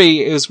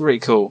 It was really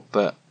cool,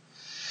 but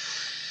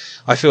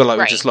I feel like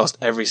we've just lost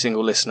every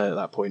single listener at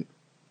that point.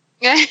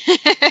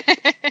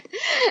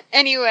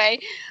 Anyway,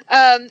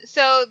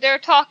 so they're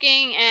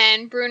talking,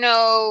 and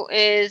Bruno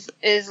is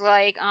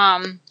like,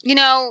 I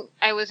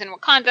was in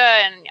Wakanda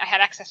and I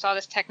had access to all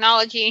this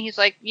technology, and he's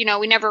like,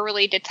 we never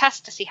really did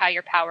tests to see how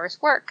your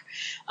powers work,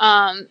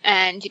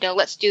 and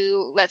let's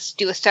do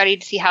a study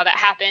to see how that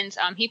happens.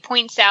 He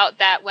points out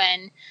that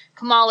when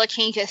Kamala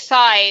changes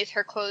size,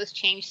 her clothes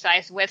change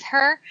size with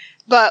her,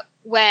 but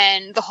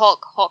when the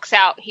Hulk hulks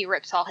out, he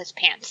rips all his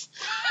pants.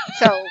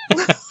 So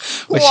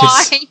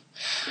why?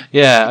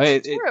 Yeah, I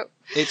mean,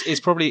 it's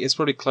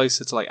probably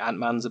closer to like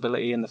Ant-Man's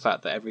ability, and the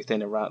fact that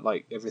everything around,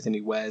 like everything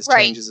he wears,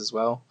 changes as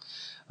well.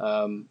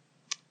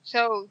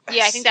 So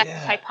yeah, I think that's the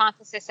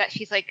hypothesis, that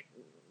she's like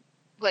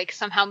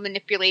somehow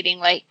manipulating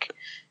like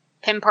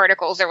Pym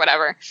particles or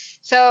whatever.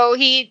 So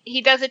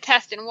he does a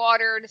test in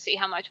water to see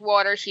how much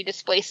water she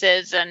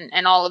displaces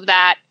and all of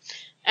that,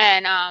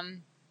 and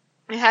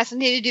it has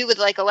something to do with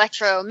like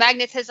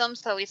electromagnetism.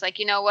 So he's like,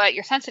 you know what,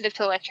 you're sensitive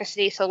to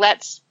electricity, so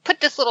let's put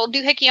this little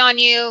doohickey on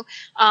you.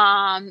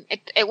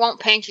 It won't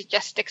pinch, it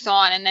just sticks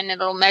on, and then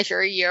it'll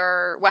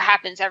measure what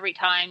happens every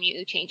time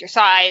you change your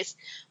size.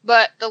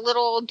 But the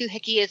little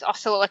doohickey is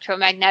also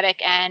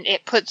electromagnetic, and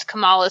it puts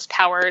Kamala's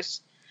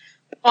powers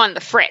on the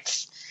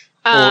fritz.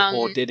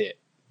 Or did it?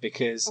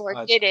 Because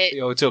did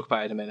it? We'll talk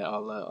about it in a minute.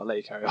 I'll let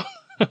you carry on.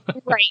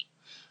 Right.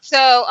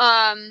 So,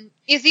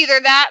 it's either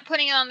that,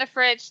 putting it on the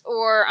fritz,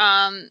 or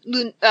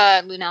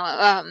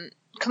Lunella,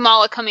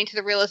 Kamala coming to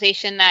the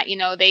realization that,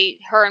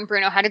 her and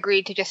Bruno had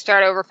agreed to just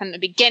start over from the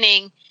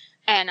beginning,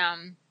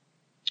 and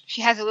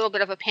she has a little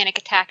bit of a panic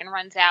attack and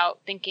runs out,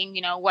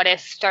 thinking, what if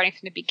starting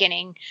from the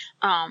beginning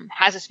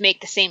has us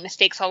make the same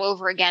mistakes all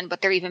over again, but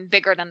they're even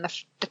bigger than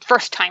the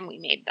first time we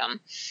made them.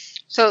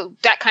 So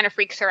that kind of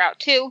freaks her out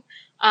too.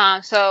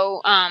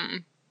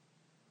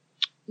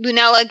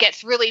 Lunella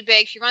gets really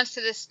big. She runs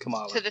to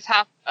the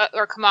top,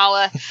 or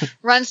Kamala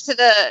runs to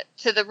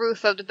the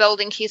roof of the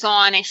building she's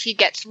on, and she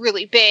gets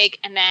really big,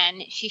 and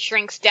then she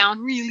shrinks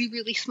down really,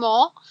 really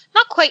small.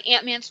 Not quite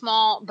Ant-Man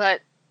small,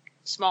 but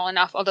small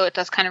enough, although it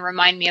does kind of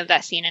remind me of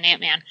that scene in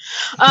Ant-Man.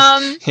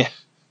 Yeah.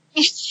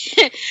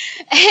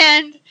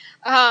 And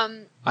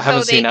I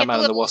haven't seen Ant-Man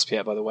and the Wasp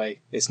yet, by the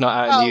way. It's not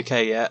out in the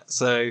UK yet,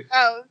 so.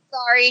 Oh,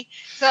 sorry.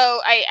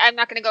 So I'm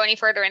not going to go any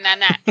further in than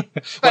that.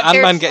 Well,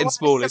 Ant-Man getting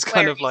small is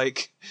kind of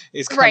like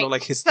his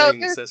So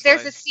thing.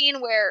 There's a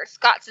scene where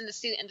Scott's in the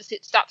suit and the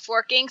suit stops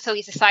working, so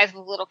he's the size of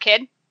a little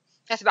kid.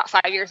 That's about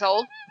 5 years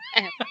old,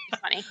 and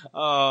it's funny.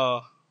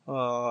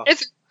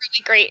 It's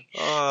really great.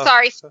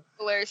 Sorry,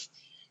 spoilers.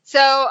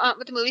 So,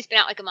 but the movie's been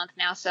out like a month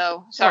now,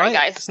 so sorry,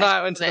 guys. It's not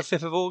out until the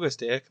 5th of August,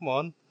 dear. Come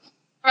on.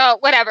 Oh,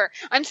 whatever.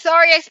 I'm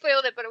sorry I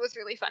spoiled it, but it was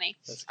really funny.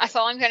 That's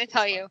all I'm going to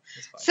tell you.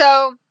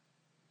 So,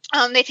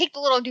 they take the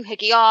little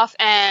doohickey off,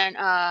 and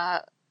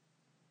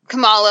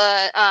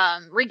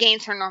Kamala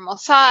regains her normal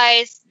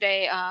size.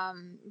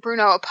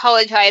 Bruno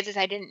apologizes.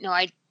 I didn't know.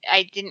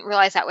 I didn't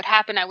realize that would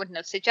happen. I wouldn't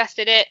have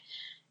suggested it.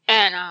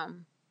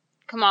 And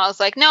Kamala's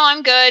like, no,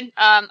 I'm good.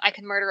 I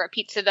can murder a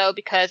pizza, though,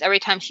 because every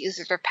time she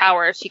uses her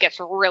powers, she gets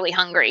really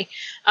hungry,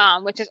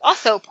 which is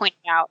also pointed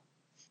out.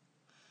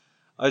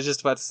 I was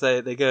just about to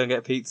say they go and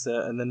get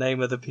pizza, and the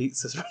name of the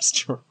pizza's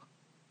restaurant.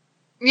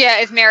 Yeah,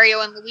 is Mario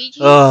and Luigi.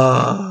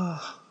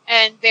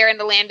 And they're in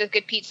the land of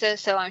good pizza,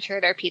 so I'm sure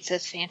their pizza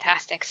is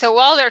fantastic. So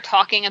while they're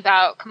talking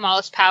about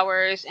Kamala's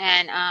powers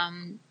and,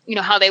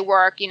 how they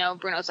work,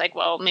 Bruno's like,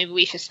 well, maybe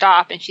we should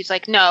stop. And she's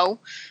like, no,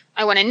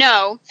 I want to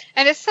know.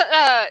 And this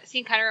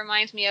scene kind of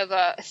reminds me of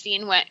a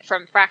scene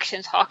from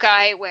Fraction's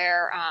Hawkeye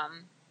where,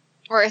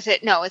 or is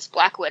it? No, it's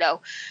Black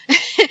Widow.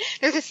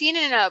 There's a scene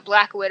in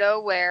Black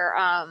Widow where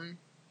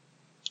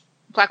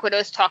Black Widow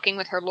is talking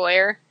with her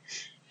lawyer.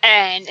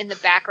 And in the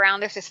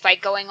background, there's this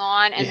fight going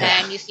on, and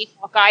then you see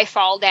Hawkeye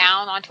fall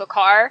down onto a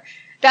car.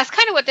 That's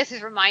kind of what this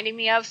is reminding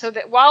me of. So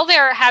that while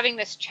they're having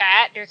this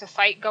chat, there's a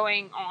fight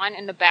going on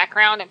in the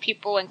background, and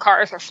people and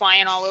cars are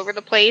flying all over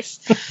the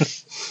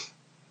place.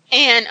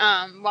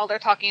 And while they're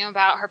talking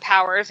about her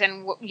powers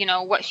and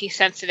what she's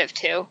sensitive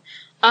to,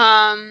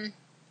 and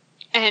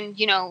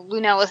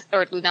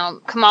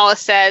Kamala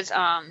says,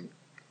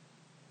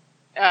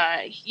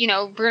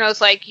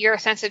 Bruno's like, you're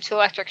sensitive to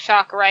electric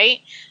shock,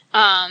 right?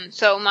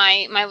 So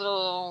my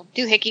little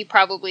doohickey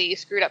probably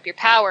screwed up your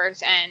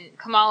powers, and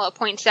Kamala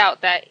points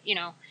out that,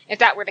 if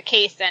that were the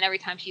case, then every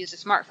time she used a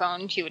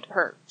smartphone, she would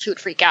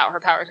freak out, her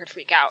powers would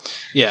freak out.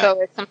 Yeah.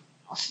 So it's something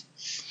else.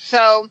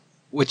 So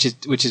which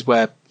is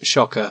where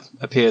Shocker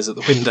appears at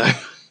the window.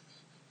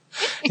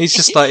 he's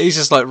just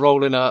like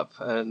rolling up,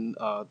 and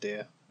oh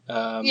dear.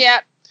 Rolling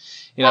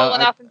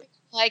up and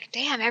like,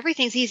 damn,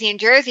 everything's easy in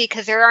Jersey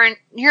because there aren't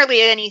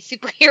nearly any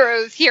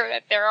superheroes here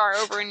that there are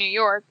over in New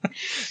York.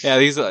 Yeah,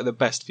 these are like the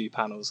best few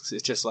panels because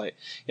it's just like,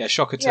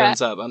 Shocker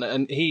turns up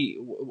and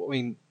he's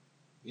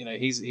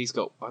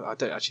got, I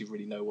don't actually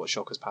really know what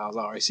Shocker's powers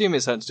are. I assume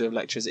it's something to do with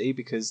electricity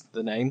because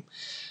the name.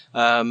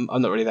 I'm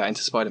not really that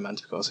into Spider-Man,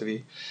 to be honest with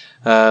you.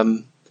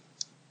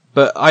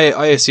 But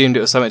I assumed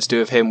it was something to do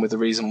with him with the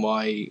reason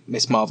why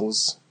Miss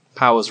Marvel's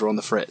powers were on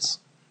the fritz.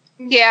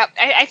 Yeah,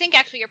 I think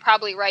actually you're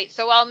probably right.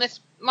 So while Miss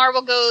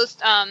Marvel goes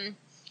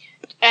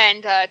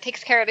and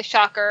takes care of the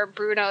Shocker,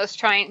 Bruno's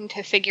trying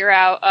to figure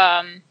out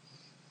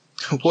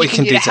what he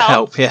can do to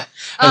help. Yeah.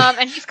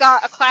 And he's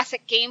got a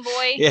classic Game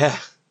Boy. Yeah.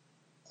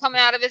 Coming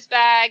out of his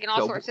bag and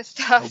all sorts of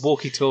stuff. A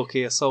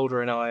walkie-talkie, a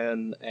soldering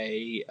iron,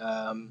 a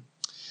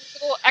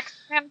little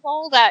X-Man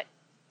ball that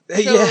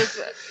shows.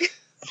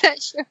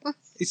 That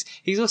shows.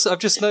 He's also, I've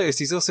just noticed,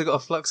 he's also got a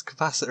flux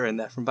capacitor in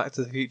there from Back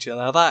to the Future.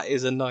 Now that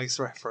is a nice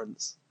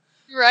reference.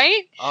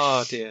 Right?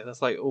 Oh dear,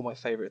 that's like all my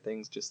favourite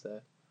things just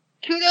there.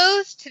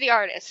 Kudos to the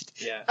artist.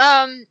 Yeah.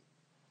 Can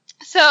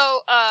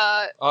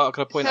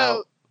I point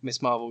out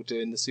Miss Marvel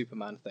doing the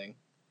Superman thing?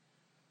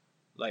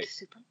 Like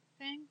Superman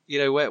thing?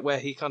 Where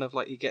he kind of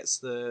like he gets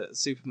the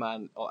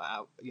Superman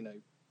out,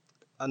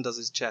 undoes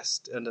his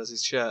chest, undoes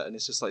his shirt, and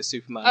it's just like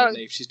Superman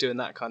underneath. She's doing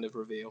that kind of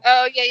reveal.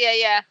 Oh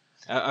yeah.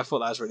 I thought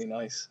that was really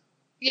nice.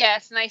 Yeah,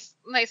 it's nice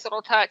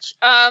little touch.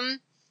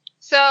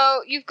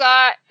 So you've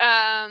got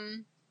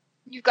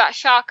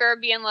Shocker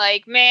being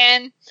like,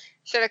 man,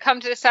 should have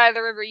come to the side of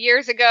the river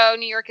years ago.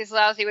 New York is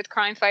lousy with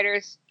crime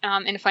fighters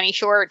in funny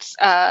shorts.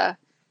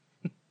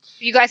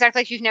 You guys act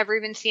like you've never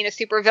even seen a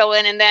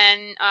supervillain, and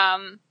then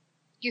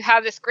you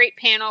have this great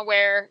panel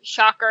where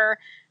Shocker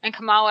and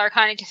Kamala are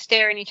kind of just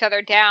staring each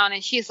other down,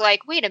 and she's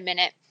like, wait a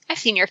minute, I've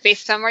seen your face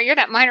somewhere. You're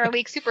that minor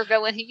league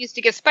supervillain who used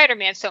to give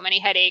Spider-Man so many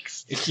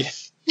headaches. Yeah.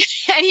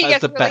 And he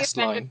gets really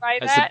offended by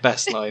that.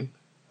 That's the best line.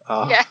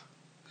 Oh. Yeah.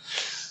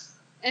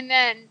 And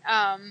then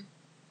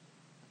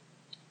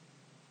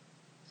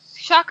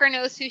Shocker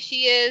knows who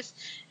she is,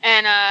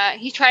 and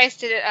he tries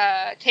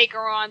to take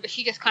her on, but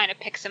she just kind of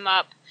picks him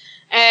up,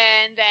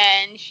 and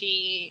then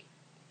she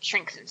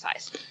shrinks in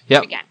size.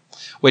 Yep. Again.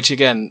 Which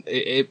again,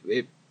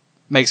 it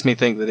makes me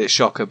think that it's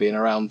Shocker being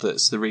around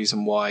that's the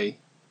reason why,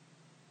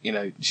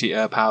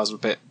 her powers are a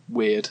bit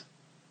weird.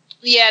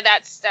 Yeah,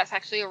 that's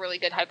actually a really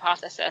good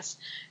hypothesis.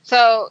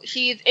 So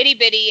she's itty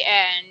bitty,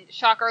 and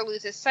Shocker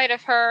loses sight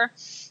of her.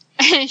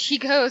 And she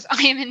goes,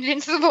 I am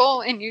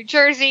invincible in New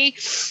Jersey.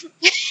 It's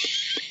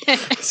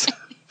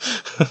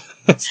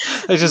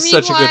just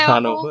such a good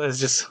panel. It's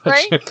just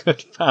such a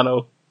good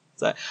panel.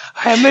 It's like,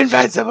 I am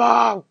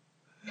invincible!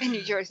 in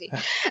New Jersey.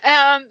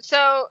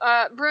 So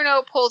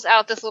Bruno pulls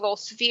out this little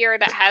sphere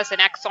that has an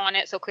X on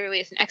it, so clearly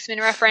it's an X-Men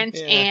reference,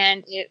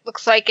 and it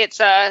looks like it's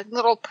a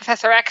little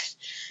Professor X,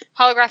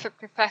 holographic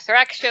Professor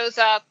X shows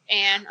up,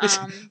 and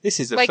this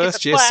is a like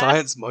first year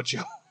science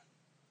module.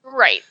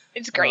 Right,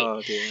 it's great.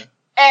 Oh dear.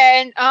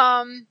 And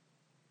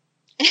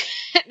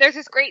there's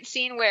this great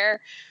scene where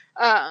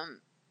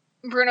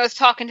Bruno's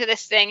talking to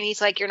this thing, and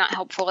he's like, "You're not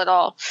helpful at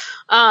all."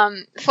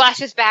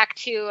 Flashes back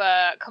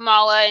to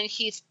Kamala, and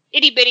she's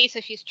itty bitty,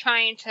 so she's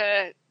trying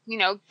to,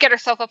 get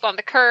herself up on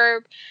the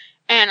curb,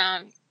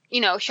 and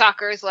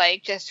Shocker's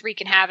like just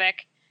wreaking havoc,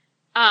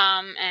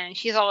 and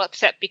she's all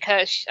upset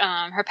because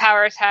her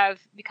powers have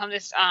become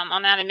this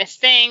anonymous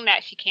thing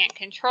that she can't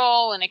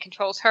control, and it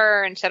controls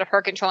her instead of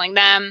her controlling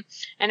them,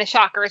 and the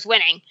Shocker is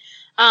winning.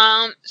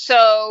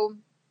 So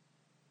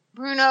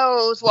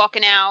Bruno's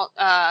walking out,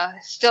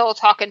 still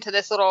talking to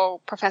this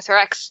little Professor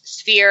X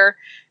sphere,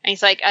 and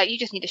he's like, "You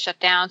just need to shut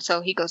down."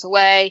 So he goes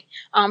away.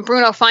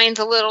 Bruno finds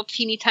a little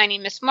teeny tiny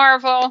Miss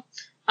Marvel,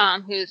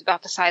 who's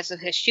about the size of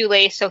his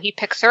shoelace, so he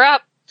picks her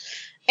up.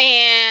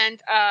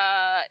 And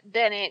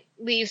then it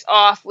leaves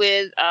off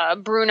with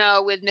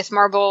Bruno with Miss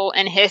Marvel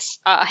in his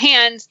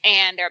hands,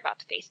 and they're about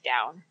to face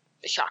down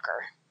the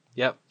Shocker.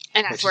 Yep.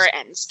 And that's where it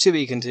ends. To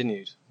be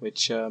continued,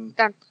 which dun,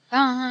 dun.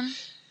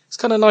 It's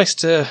kind of nice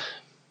to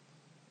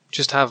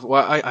just have.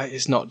 Well,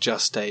 it's not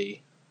just a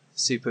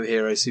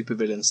superhero,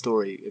 supervillain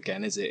story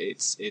again, is it?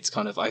 It's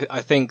kind of.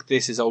 I think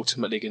this is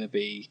ultimately going to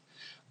be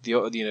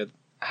the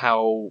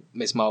how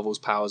Miss Marvel's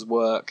powers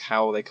work,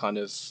 how they kind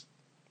of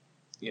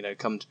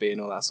come to be, and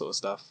all that sort of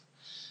stuff.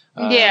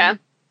 Yeah.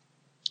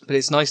 But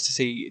it's nice to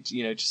see,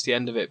 just the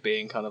end of it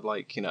being kind of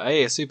like,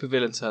 hey, a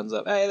supervillain turns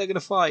up, hey, they're going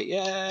to fight,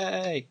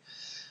 yay!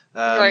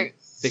 Right.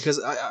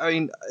 Because I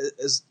mean,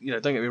 as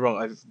don't get me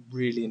wrong, I've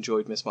really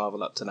enjoyed Miss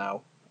Marvel up to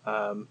now.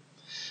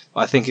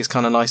 I think it's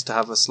kind of nice to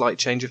have a slight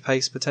change of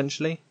pace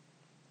potentially.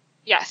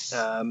 Yes.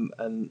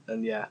 And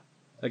yeah,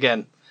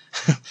 again,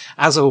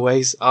 as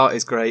always, art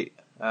is great.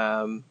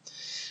 The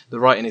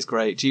writing is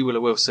great. G.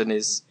 Willow Wilson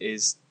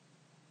is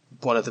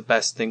one of the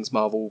best things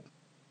Marvel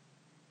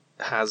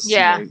has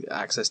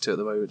access to at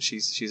the moment.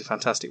 She's a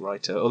fantastic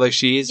writer. Although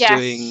she is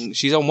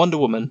she's on Wonder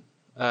Woman.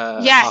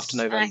 After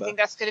November. And I think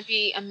that's going to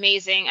be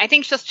amazing. I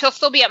think she'll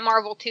still be at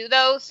Marvel too,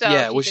 though.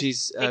 So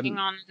she's taking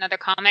on another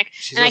comic.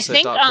 And I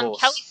think Kelly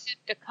Sue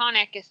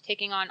DeConnick is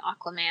taking on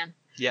Aquaman.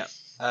 Yeah,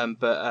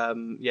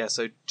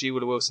 so G.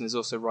 Willow Wilson is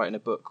also writing a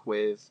book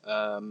with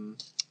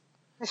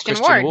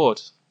Christian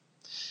Ward,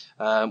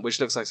 which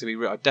looks like to be.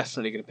 I'm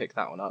definitely going to pick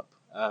that one up.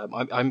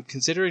 I'm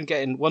considering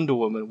getting Wonder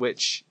Woman,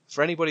 which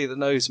for anybody that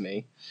knows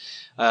me.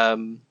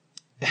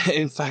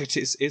 In fact,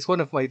 it's one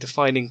of my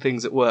defining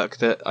things at work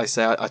that I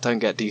say I don't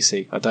get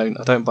DC. I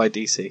don't buy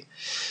DC,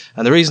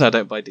 and the reason I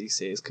don't buy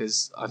DC is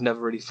because I've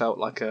never really felt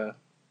like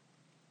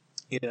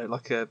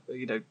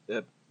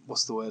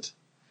what's the word?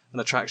 An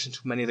attraction to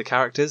many of the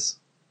characters.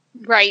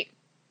 Right.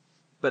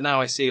 But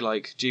now I see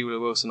like G. Willow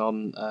Wilson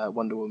on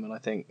Wonder Woman. I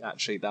think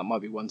actually that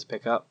might be one to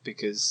pick up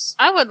because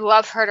I would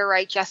love her to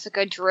write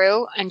Jessica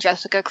Drew and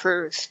Jessica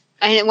Cruz.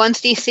 And one's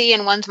DC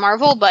and one's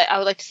Marvel, but I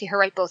would like to see her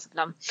write both of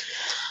them.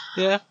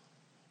 Yeah.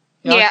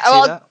 Yeah,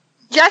 well,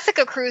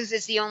 Jessica Cruz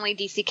is the only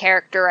DC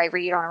character I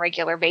read on a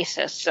regular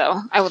basis, so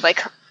I would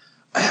like her.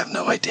 I have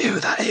no idea who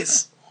that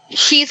is.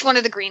 She's one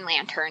of the Green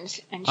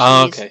Lanterns, and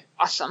she's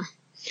awesome.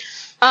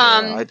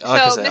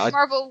 Miss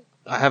Marvel.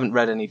 I haven't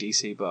read any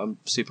DC, but I'm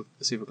super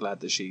super glad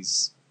that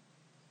she's,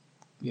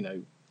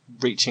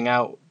 reaching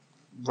out,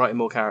 writing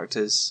more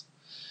characters.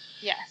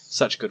 Yes.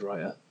 Such a good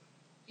writer.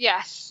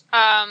 Yes.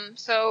 And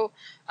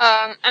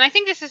I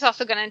think this is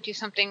also going to do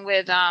something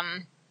with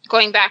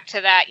going back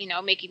to that,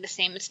 making the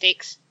same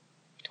mistakes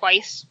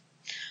twice.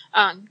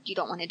 You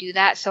don't want to do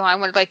that. So I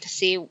would like to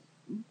see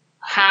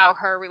how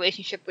her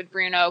relationship with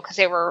Bruno, because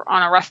they were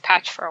on a rough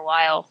patch for a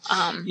while.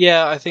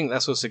 I think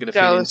that's also going to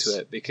feed into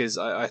it, because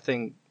I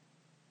think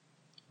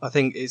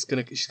she's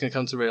going to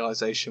come to a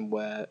realization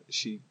where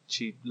she's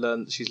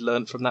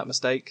learned from that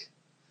mistake.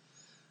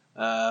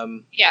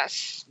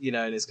 Yes.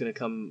 And it's going to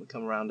come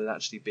around and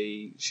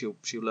actually she'll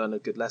learn a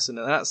good lesson,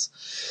 and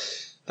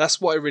that's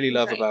what I really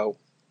love about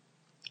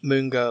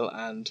Moon Girl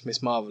and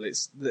Miss Marvel.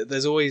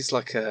 There's always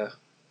like a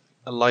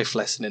life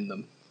lesson in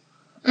them,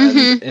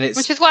 and it's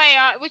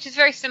which is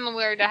very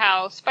similar to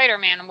how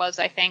Spider-Man was,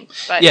 I think.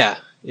 But yeah.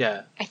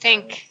 I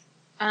think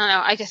I don't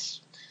know. I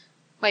just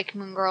like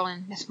Moon Girl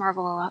and Miss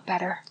Marvel a lot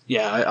better.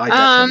 Yeah, I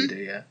definitely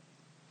do. Yeah.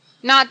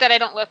 Not that I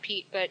don't love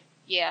Pete, but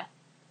yeah.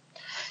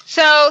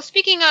 So,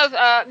 speaking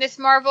of Miss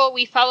Marvel,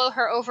 we follow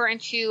her over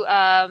into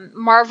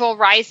Marvel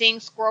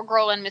Rising, Squirrel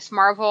Girl and Miss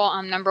Marvel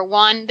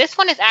 #1. This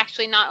one is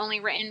actually not only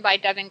written by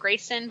Devin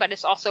Grayson, but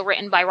it's also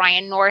written by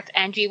Ryan North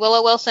and G.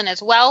 Willow Wilson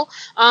as well.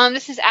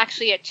 This is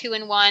actually a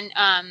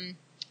 2-in-1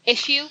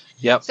 issue.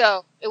 Yep.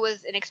 So, it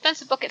was an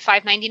expensive book at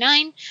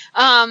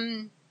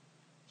 $5.99.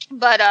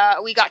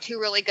 but we got 2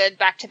 really good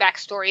back-to-back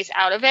stories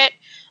out of it.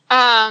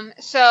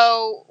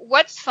 So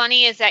what's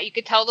funny is that you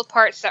could tell the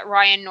parts that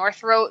Ryan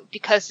North wrote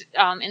because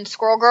in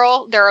Squirrel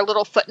Girl there are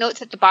little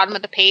footnotes at the bottom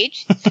of the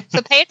page.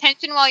 So pay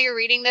attention while you're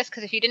reading this,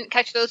 because if you didn't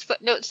catch those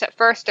footnotes at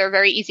first, they're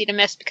very easy to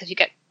miss because you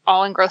get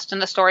all engrossed in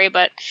the story.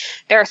 But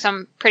there are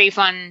some pretty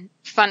fun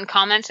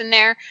comments in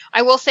there.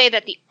 I will say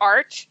that the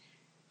art,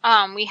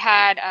 we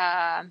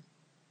had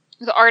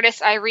the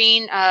artist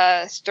Irene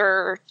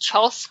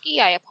Sturchalski.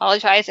 I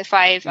apologize if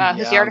I've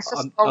who's the artist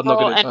for Squirrel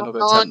Girl and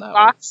Roland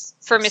Fox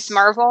for Miss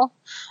Marvel.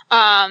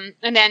 And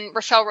then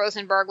Rochelle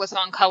Rosenberg was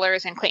on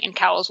colors and Clayton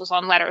Cowles was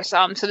on letters.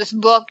 So this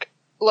book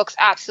looks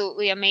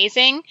absolutely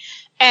amazing,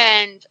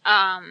 and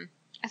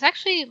it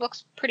actually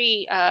looks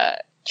pretty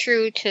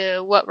true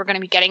to what we're going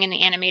to be getting in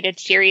the animated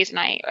series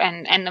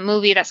and the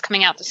movie that's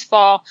coming out this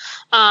fall.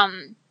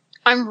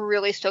 I'm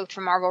really stoked for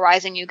Marvel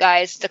Rising, you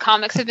guys. The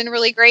comics have been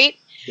really great.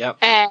 Yep.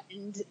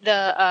 And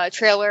the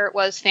trailer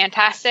was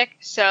fantastic.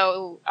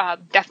 So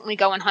definitely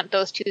go and hunt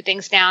those 2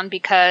 things down,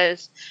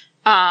 because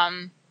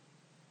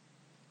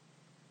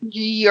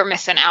you're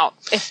missing out.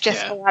 It's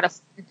just a lot of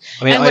fun.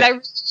 I mean,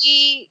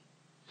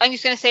 I'm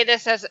just going to say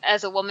this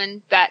as a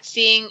woman, that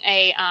seeing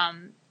a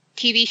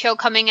TV show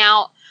coming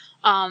out,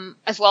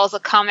 as well as a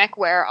comic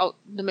where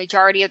the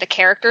majority of the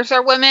characters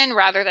are women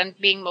rather than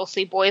being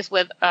mostly boys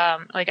with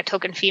like a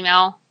token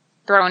female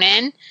thrown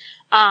in,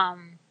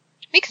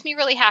 makes me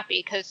really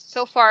happy, because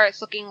so far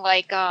it's looking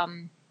like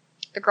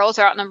the girls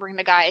are outnumbering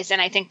the guys,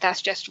 and I think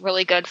that's just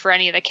really good for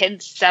any of the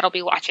kids that'll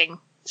be watching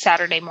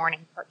Saturday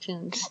morning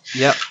cartoons.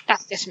 Yep.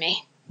 That's just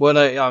me. Well,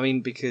 no, I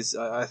mean, because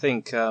I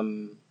think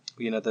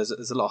there's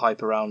a lot of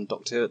hype around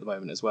Doctor Who at the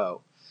moment as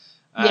well,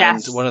 and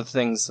yes. One of the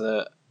things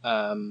that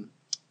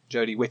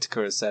Jodie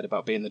Whittaker has said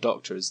about being the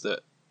Doctor is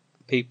that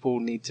people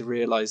need to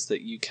realise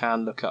that you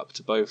can look up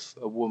to both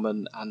a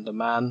woman and a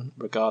man,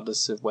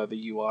 regardless of whether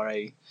you are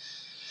a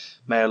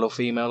male or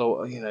female,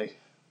 or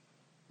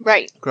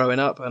right, growing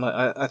up. And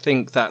I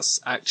think that's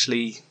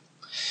actually,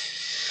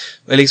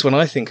 at least when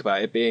I think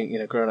about it,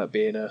 being growing up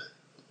being a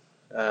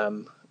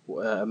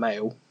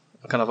male,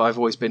 I've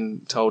always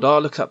been told,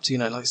 look up to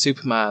like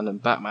Superman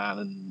and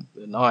Batman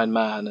and Iron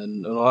Man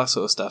and all that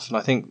sort of stuff. And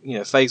I think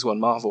Phase 1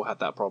 Marvel had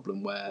that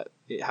problem where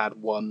it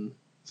had one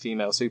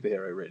female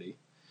superhero, really.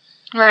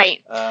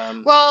 Right.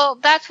 Well,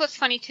 that's what's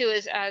funny too,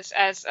 is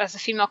as a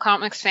female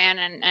comics fan,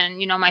 and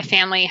my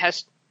family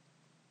has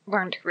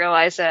learned to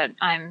realize that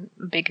I'm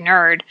a big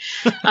nerd.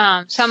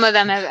 Some of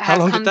them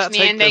have come to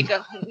me and they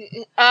go,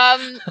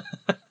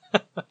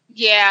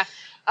 yeah.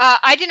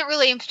 I didn't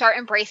really start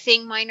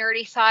embracing my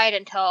nerdy side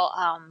until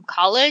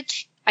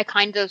college. I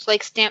kind of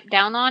stamped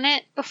down on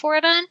it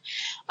before then.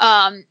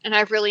 And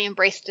I've really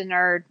embraced the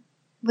nerd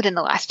within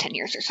the last 10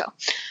 years or so.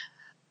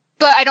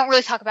 But I don't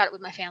really talk about it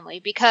with my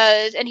family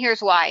and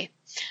here's why.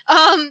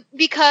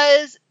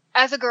 Because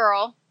as a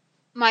girl,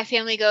 my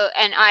family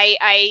and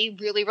I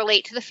really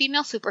relate to the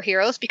female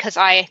superheroes, because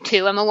I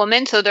too am a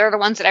woman, so they're the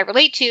ones that I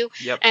relate to.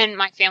 Yep. And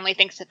my family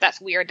thinks that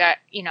that's weird that,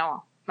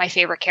 my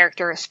favorite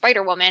character is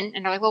Spider-Woman,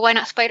 and they're like, well, why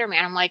not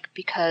Spider-Man? I'm like,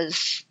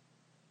 because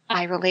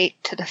I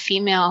relate to the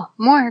female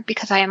more,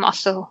 because I am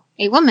also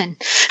a woman.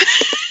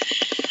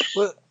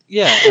 Well,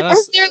 yeah. And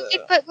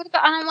but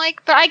I'm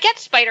like, but I get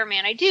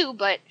Spider-Man, I do,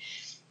 but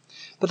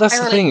that's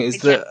the thing,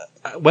 is that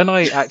when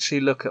I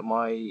actually look at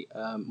my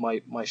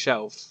my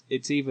shelf,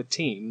 it's either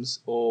teams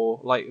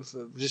or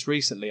just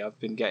recently I've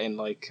been getting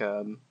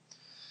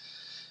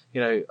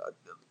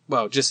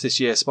just this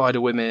year,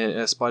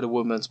 Spider-Woman,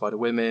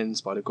 Spider-Women,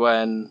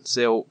 Spider-Gwen,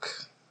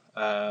 Silk,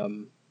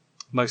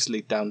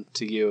 mostly down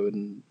to you,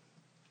 and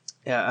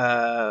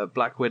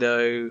Black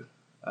Widow.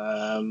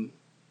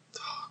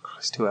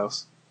 Christ, who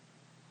else?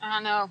 I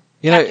don't know.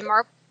 Captain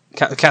Marvel.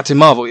 Captain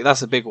Marvel,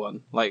 that's a big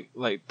one.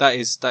 That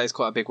is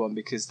quite a big one,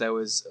 because there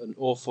was an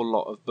awful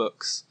lot of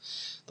books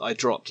that I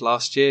dropped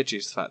last year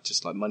due to the fact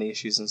just money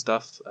issues and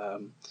stuff.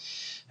 And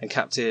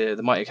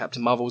the Mighty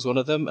Captain Marvel was one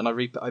of them, and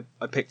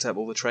I picked up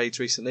all the trades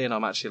recently, and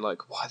I'm actually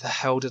like, why the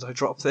hell did I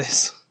drop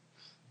this?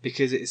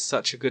 Because it is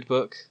such a good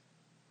book.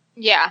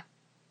 Yeah,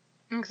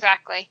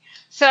 exactly.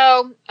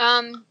 So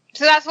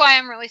that's why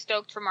I'm really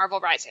stoked for Marvel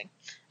Rising.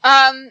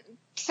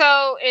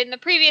 So in the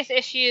previous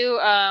issue,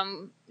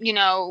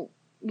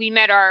 we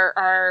met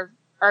our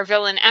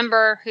villain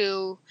Ember,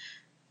 who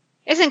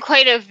isn't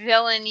quite a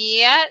villain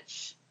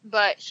yet,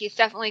 but she's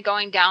definitely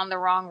going down the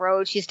wrong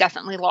road. She's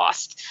definitely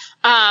lost.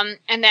 And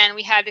then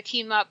we had the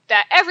team up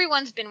that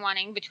everyone's been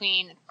wanting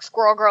between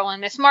Squirrel Girl and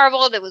Miss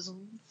Marvel that was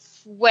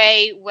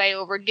way, way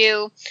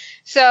overdue.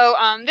 So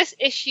this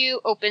issue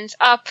opens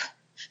up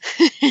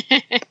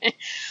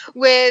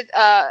with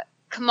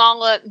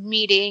Kamala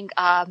meeting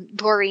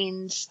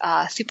Doreen's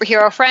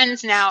superhero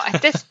friends. Now,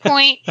 at this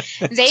point,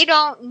 they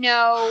don't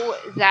know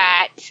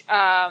that...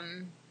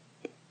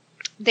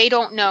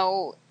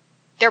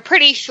 They're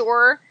pretty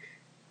sure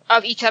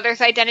of each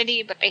other's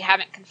identity, but they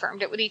haven't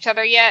confirmed it with each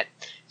other yet.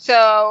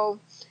 So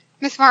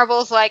Miss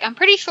Marvel's like, I'm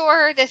pretty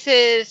sure this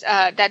is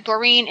that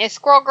Doreen is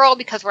Squirrel Girl,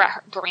 because we're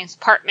at Doreen's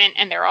apartment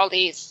and there are all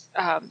these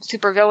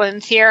super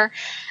villains here.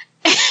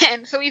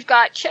 And so we've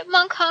got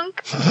Chipmunk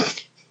Hunk,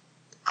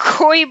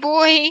 Koi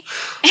Boy,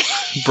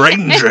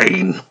 Brain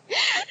Drain.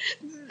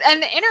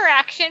 And the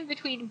interaction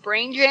between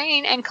Brain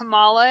Drain and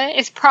Kamala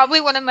is probably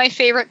one of my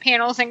favorite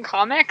panels in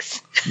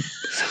comics.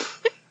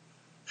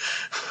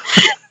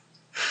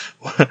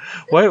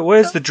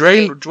 Where's the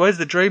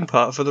drain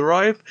part for the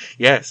rhyme?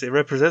 Yes, it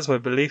represents my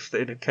belief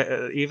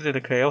that even in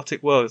a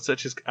chaotic world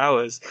such as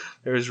ours,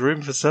 there is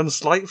room for some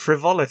slight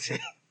frivolity.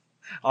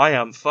 I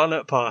am fun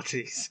at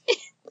parties.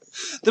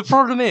 The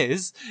problem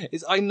is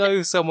I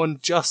know someone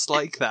just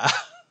like that.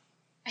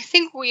 I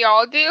think we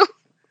all do.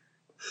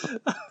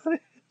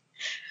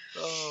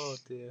 Oh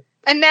dear.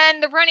 And then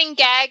the running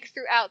gag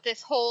throughout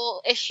this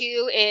whole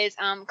issue is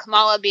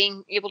Kamala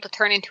being able to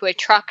turn into a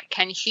truck.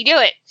 Can she do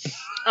it?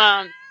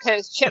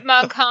 Because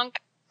Chipmunk Hunk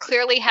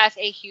clearly has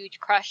a huge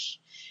crush,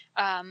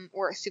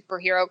 or a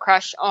superhero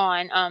crush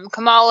on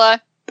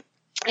Kamala,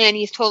 and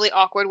he's totally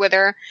awkward with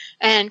her.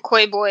 And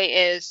Koi Boy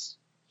is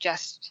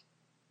just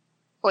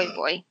Koi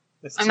Boy.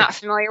 I'm not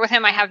familiar with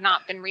him. I have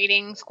not been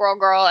reading Squirrel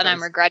Girl, and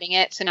I'm regretting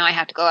it. So now I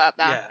have to go out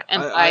back. Yeah,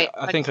 and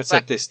I think I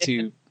said this to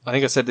you. I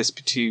think I said this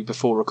to you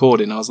before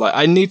recording. I was like,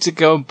 I need to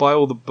go and buy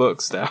all the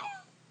books now.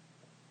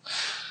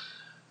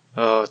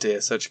 Oh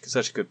dear, such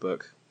a good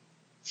book.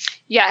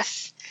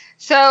 Yes.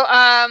 So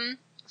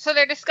so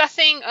they're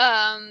discussing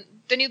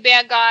the new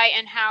bad guy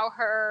and how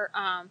her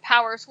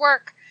powers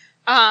work.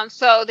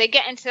 So they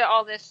get into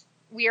all this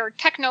weird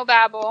techno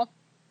babble.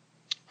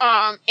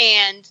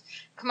 And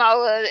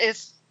Kamala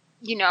is,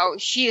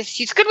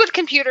 she's good with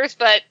computers,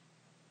 but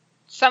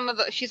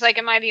she's like,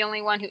 am I the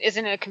only one who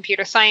isn't a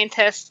computer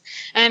scientist?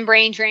 And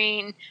Brain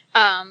Drain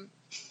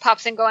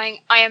pops in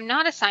going, I am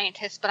not a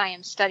scientist, but I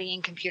am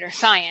studying computer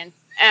science.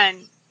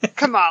 And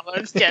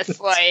Kamala's just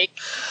like,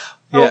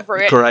 over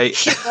it. Great.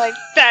 She's like,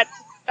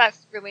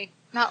 that's really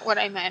not what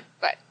I meant,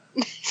 but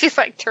she's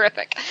like,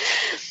 terrific.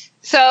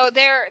 So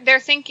they're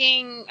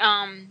thinking,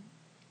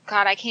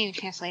 God, I can't even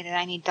translate it.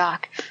 I need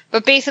Doc.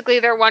 But basically,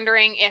 they're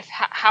wondering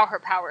how her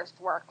powers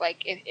work.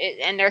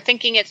 And they're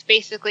thinking it's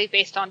basically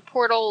based on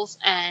portals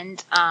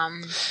and.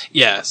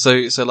 Yeah. So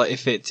like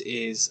if it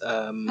is.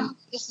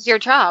 This is your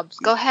job.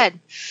 Go ahead.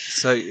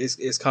 So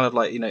it's kind of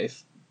like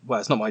it's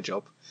not my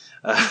job.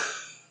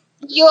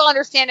 You'll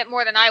understand it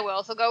more than I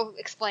will. So go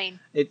explain.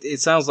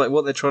 It sounds like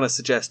what they're trying to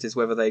suggest is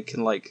whether they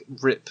can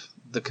rip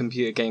the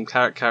computer game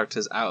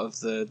characters out of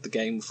the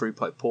game through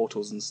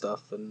portals and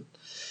stuff and.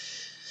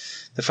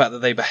 The fact that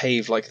they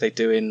behave like they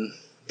do in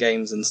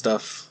games and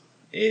stuff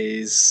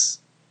is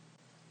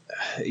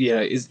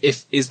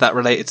that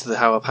related to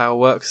how a power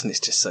works? And it's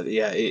just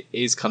it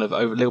is kind of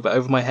a little bit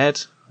over my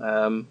head.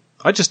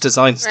 I just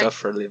design stuff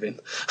for a living,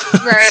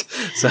 right?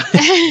 So,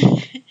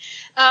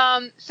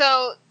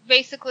 so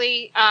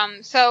basically,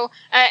 and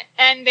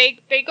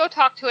they go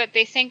talk to it.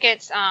 They think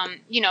it's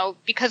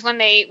because when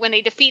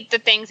they defeat the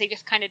things, they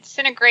just kind of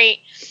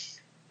disintegrate.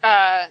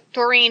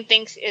 Doreen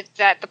thinks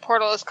that the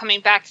portal is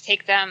coming back to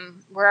take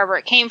them wherever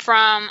it came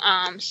from.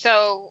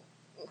 So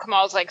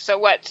Kamal's like, so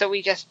what? So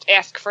we just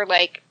ask for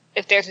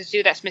if there's a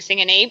zoo that's missing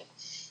an ape.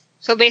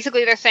 So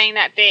basically, they're saying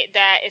that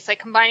that it's like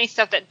combining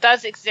stuff that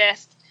does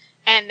exist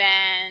and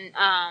then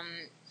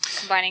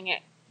combining it.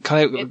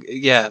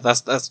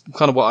 That's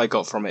kind of what I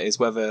got from it is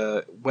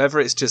whether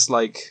it's just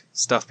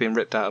stuff being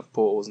ripped out of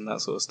portals and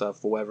that sort of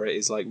stuff, or whether it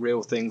is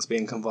real things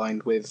being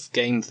combined with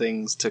game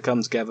things to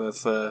come together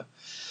for.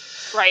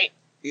 Right.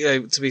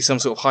 To be some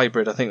sort of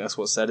hybrid, I think that's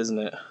what's said, isn't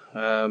it?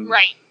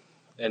 Right.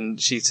 And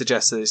she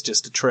suggests that it's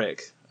just a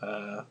trick.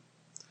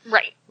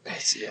 Right.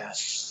 Yeah.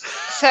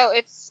 So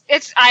it's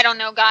I don't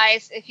know,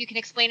 guys. If you can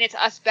explain it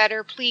to us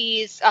better,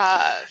 please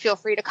feel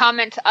free to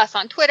comment to us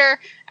on Twitter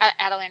at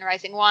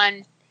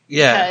AdelanRising1.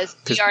 Yeah.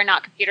 Because we are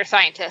not computer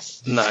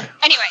scientists. No.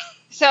 Anyway.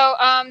 So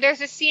there's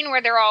this scene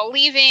where they're all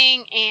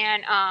leaving,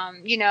 and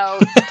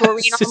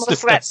Doreen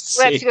almost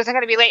lets she goes, I'm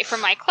going to be late for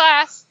my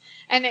class.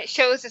 And it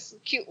shows this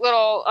cute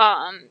little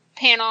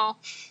panel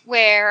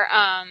where,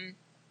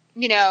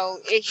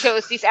 it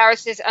shows these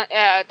irises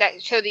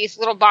that show these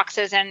little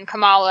boxes, and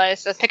Kamala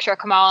is a picture of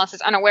Kamala.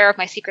 Says, unaware of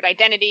my secret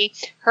identity,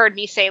 heard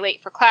me say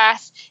late for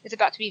class, is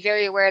about to be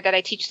very aware that I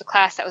teach the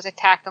class that was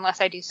attacked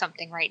unless I do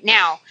something right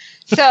now.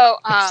 So,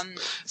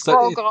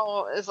 Squirrel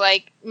Girl is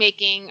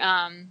making,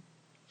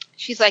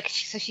 she's like,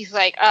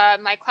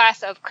 my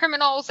class of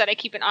criminals that I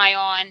keep an eye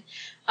on.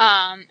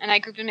 And I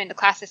group them into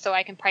classes so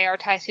I can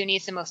prioritize who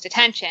needs the most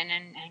attention.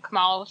 And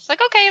Kamala was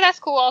like, okay, that's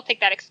cool. I'll take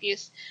that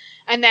excuse.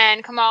 And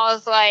then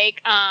Kamala's like,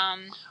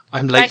 I'm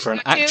late for an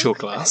actual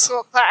class.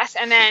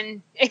 And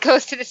then it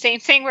goes to the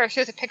same thing where it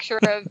shows a picture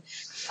of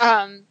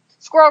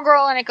Squirrel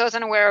Girl, and it goes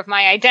unaware of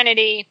my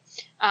identity.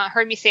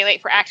 Heard me say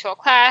late for actual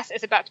class,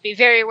 is about to be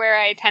very aware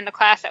I attend the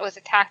class that was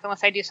attacked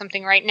unless I do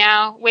something right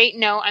now. Wait,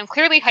 no, I'm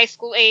clearly high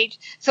school age,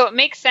 so it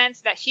makes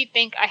sense that she'd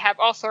think I have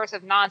all sorts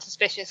of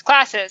non-suspicious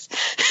classes.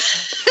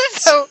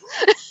 So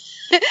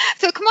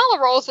Kamala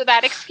rolls with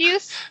that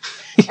excuse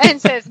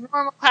and says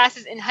normal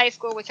classes in high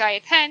school, which I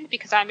attend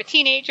because I'm a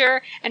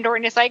teenager, and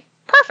Doreen is like,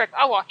 perfect,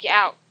 I'll walk you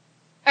out.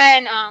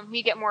 And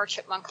we get more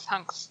Chipmunk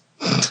Hunks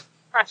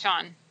crush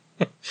on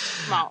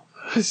Kamala.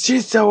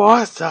 She's so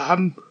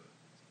awesome.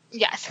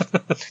 Yes.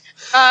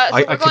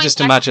 I could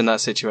just imagine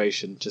that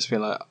situation, just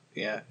being like,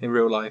 yeah, in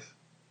real life.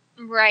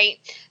 Right.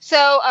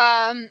 So,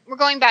 we're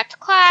going back to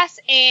class,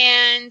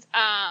 and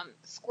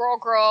Squirrel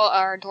Girl,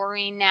 or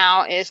Doreen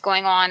now, is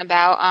going on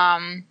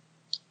about,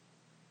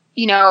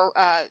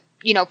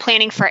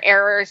 planning for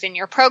errors in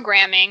your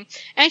programming,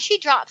 and she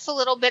drops a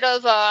little bit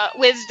of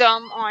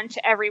wisdom onto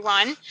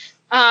everyone.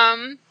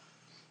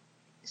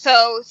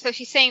 So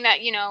she's saying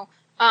that, you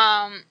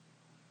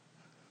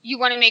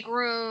want to make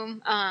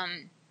room,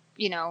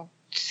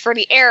 for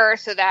the error,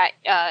 so that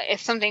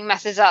if something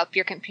messes up,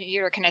 your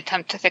computer can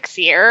attempt to fix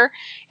the error.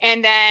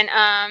 And then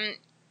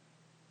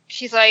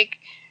she's like,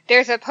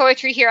 there's a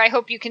poetry here I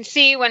hope you can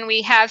see. When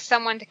we have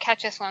someone to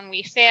catch us when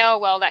we fail,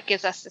 well, that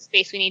gives us the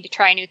space we need to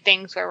try new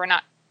things where we're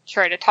not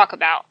sure to talk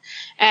about.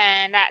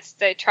 And that's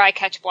the try,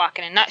 catch, block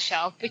in a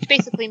nutshell, which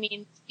basically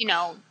means,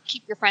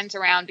 keep your friends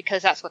around,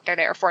 because that's what they're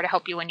there for, to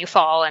help you when you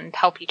fall and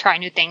help you try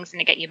new things and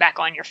to get you back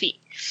on your feet.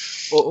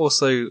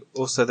 Also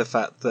the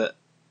fact that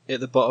at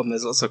the bottom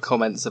there's lots of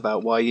comments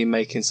about why you're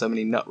making so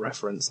many nut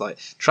reference, like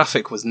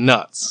traffic was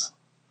nuts.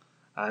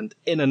 And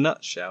in a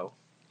nutshell.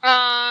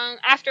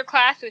 After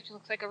class, which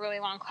looks like a really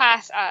long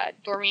class,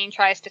 Doreen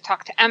tries to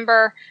talk to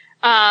Ember,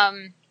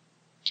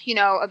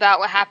 about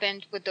what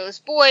happened with those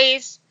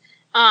boys.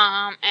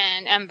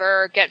 And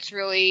Ember gets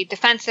really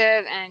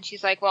defensive, and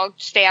she's like, well,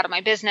 stay out of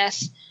my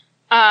business.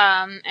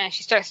 And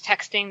she starts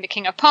texting the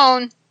King of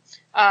Pwn,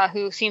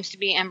 who seems to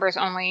be Ember's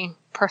only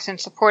person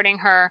supporting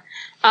her,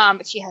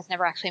 but she has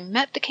never actually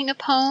met the King of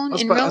Pwn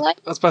in real life.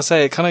 I was about to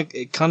say,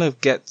 it kind of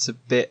gets a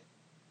bit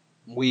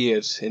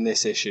weird in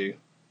this issue.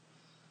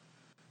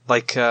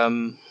 Like,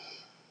 and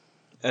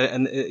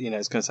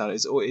it's going to sound,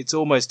 it's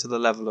almost to the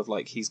level of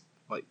like he's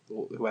like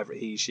whoever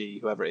it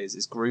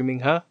is grooming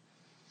her,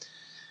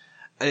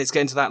 and it's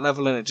getting to that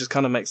level, and it just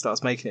kind of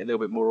starts making it a little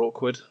bit more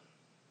awkward.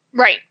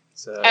 Right.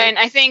 So. And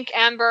I think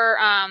Ember,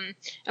 and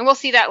we'll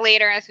see that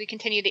later as we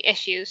continue the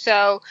issue.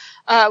 So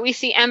we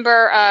see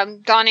Ember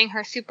donning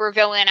her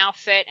supervillain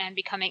outfit and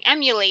becoming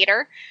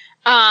Emulator.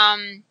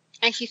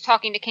 And she's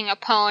talking to King of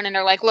Pwn, and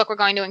they're like, look, we're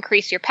going to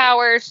increase your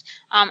powers.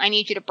 I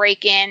need you to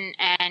break in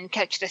and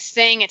catch this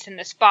thing. It's in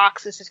this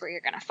box. This is where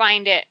you're going to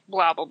find it,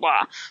 blah, blah,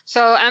 blah.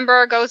 So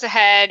Ember goes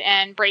ahead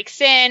and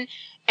breaks in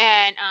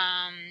and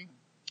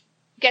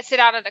gets it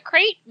out of the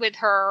crate with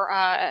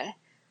her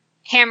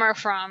hammer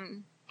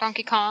from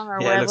Donkey Kong or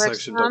wherever it looks like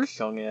it's from from. Donkey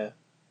Kong, yeah.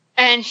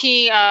 And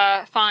she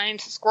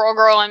finds Squirrel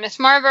Girl and Miss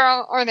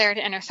Marvel are there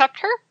to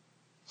intercept her.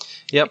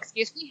 Yep.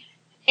 Excuse me.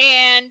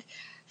 And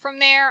from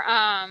there,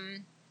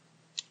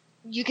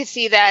 you can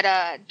see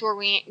that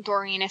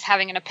Doreen is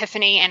having an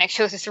epiphany, and it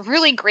shows this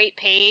really great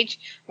page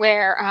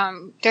where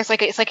there's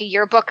it's like a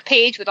yearbook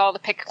page with all the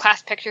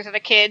class pictures of the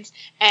kids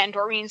and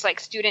Doreen's like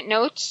student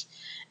notes,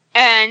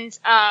 and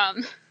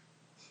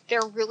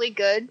they're really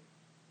good.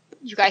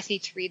 You guys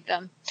need to read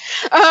them.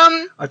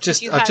 I've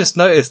just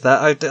noticed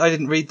that I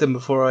didn't read them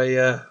before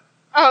I.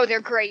 Oh,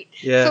 they're great.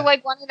 Yeah. So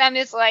like one of them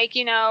is like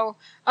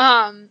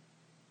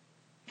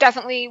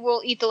definitely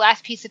we'll eat the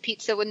last piece of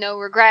pizza with no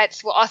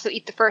regrets. We'll also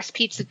eat the first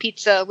piece of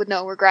pizza with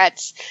no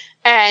regrets.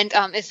 And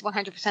it's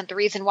 100% the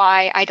reason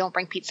why I don't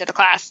bring pizza to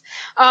class.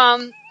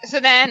 So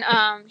then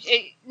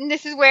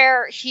this is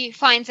where she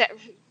finds that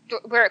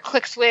where it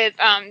clicks with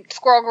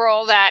Squirrel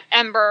Girl that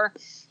Ember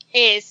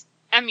is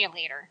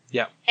Emulator.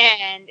 Yeah.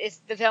 And is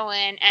the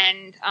villain,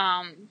 and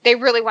they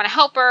really want to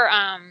help her.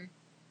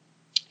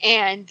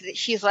 And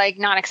she's like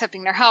not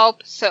accepting their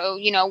help. So,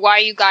 why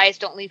you guys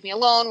don't leave me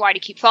alone? Why do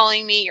you keep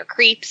following me? You're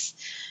creeps.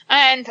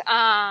 And,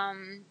 a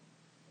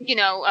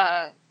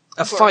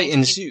fight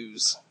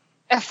ensues.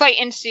 And,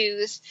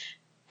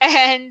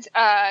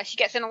 she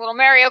gets in a little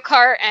Mario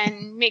Kart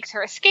and makes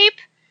her escape.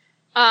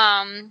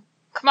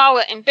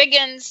 Kamala and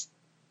Biggins.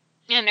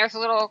 And there's a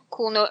little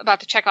cool note about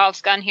the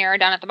Chekhov's gun here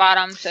down at the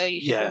bottom, so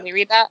you should really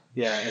read that.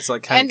 Yeah, it's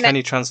like, can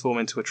you transform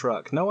into a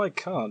truck? No, I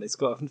can't. It's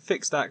got a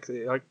fixed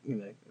axis. I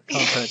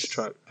can't turn into a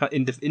truck. Can't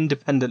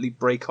independently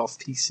break off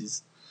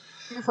pieces.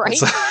 Right.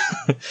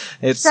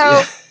 It's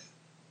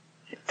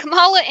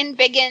Kamala and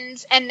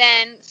Biggins, and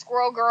then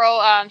Squirrel Girl.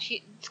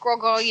 Squirrel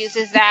Girl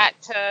uses that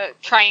to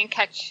try and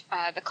catch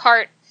the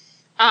cart.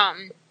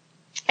 And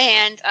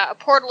a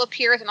portal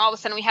appears, and all of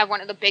a sudden we have one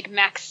of the big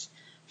mechs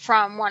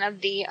from one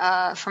of the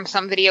from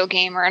some video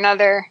game or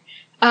another,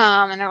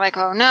 and they're like,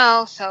 oh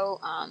no. So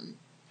and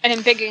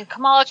then Biggins,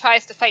 Kamala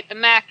tries to fight the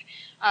mech,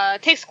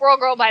 takes Squirrel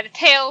Girl by the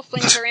tail,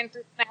 flings her in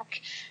through the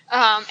mech,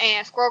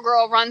 and Squirrel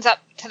Girl runs up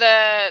to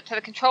the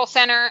control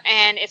center,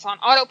 and it's on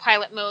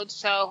autopilot mode.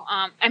 So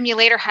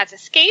Emulator has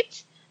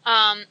escaped,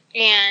 and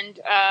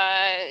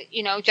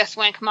just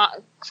when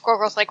Squirrel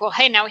Girl's like, well,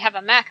 hey, now we have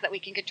a mech that we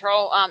can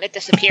control, it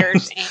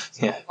disappears and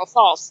Squirrel Girl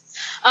falls.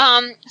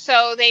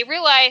 So they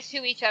realize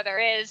who each other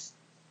is.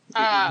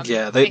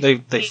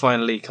 They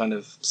finally kind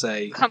of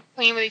say come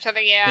clean with each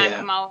other.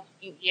 Kamala,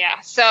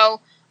 So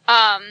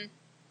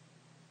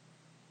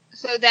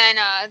then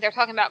they're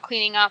talking about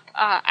cleaning up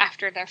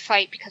after their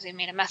fight because they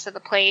made a mess of the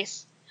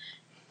place.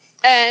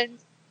 And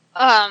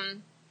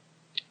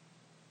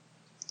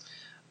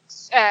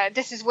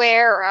this is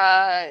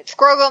where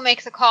Squirrel Girl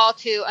makes a call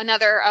to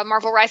another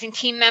Marvel Rising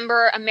team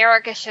member,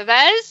 America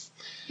Chavez,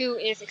 who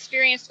is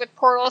experienced with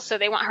portals, so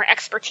they want her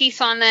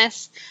expertise on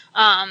this.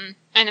 And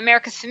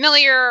America's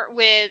familiar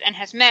with and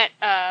has met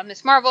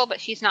Miss Marvel, but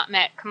she's not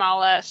met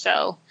Kamala,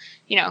 so,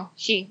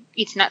 she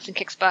eats nuts and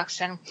kicks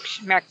bucks, and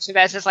America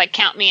Chavez is like,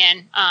 count me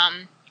in.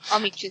 I'll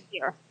meet you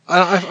here.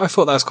 I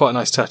thought that was quite a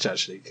nice touch,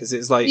 actually, because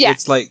it's like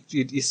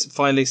you're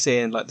finally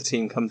seeing like the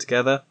team come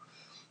together.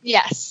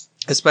 Yes.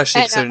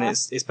 Especially considering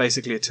it's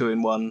basically a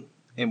 2-in-1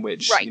 in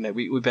which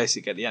we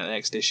basically get the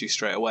next issue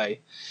straight away.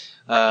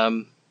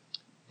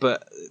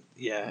 But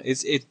yeah,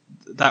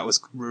 that was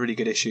a really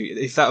good issue.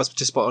 If that was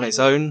just on its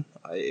own,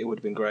 it would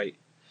have been great.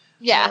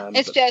 Yeah,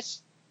 it's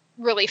just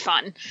really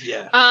fun.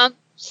 Yeah.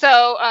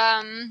 So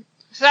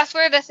that's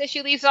where this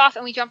issue leaves off,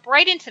 and we jump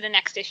right into the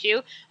next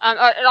issue.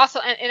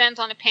 It ends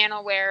on a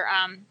panel where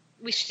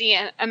we see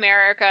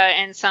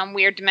America in some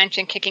weird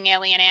dimension kicking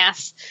alien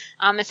ass.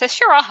 It says,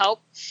 "Sure, I'll help."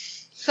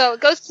 So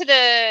it goes to the.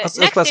 I was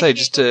about to say,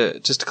 just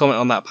to comment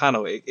on that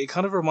panel, it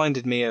kind of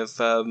reminded me of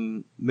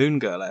Moon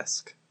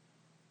Girl-esque.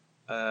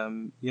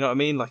 You know what I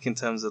mean? Like in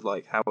terms of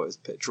like how it was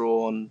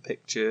drawn,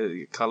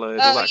 picture, coloured,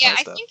 all that kind of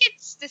stuff. I think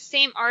it's the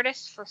same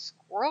artist for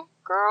Squirrel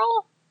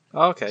Girl.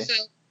 Oh, okay. So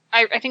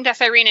I think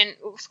that's Irene, and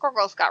Squirrel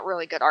Girl's got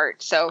really good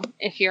art. So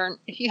if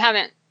you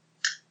haven't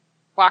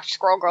watched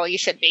Squirrel Girl, you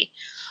should be.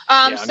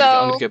 I'm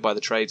gonna go buy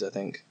the trades, I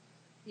think.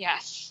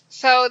 Yes.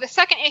 So the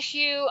second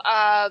issue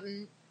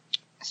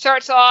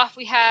starts off,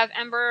 we have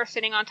Ember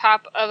sitting on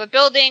top of a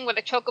building with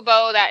a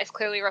chocobo that is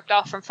clearly ripped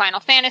off from Final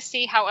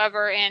Fantasy.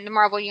 However, in the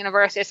Marvel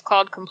Universe, it's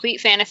called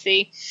Complete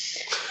Fantasy.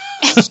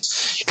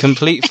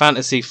 Complete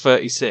Fantasy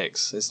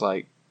 36. It's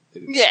like...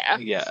 Yeah,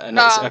 and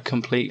it's a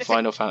complete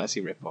Final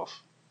Fantasy ripoff.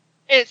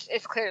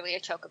 It's clearly a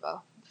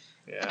chocobo.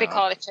 Yeah. They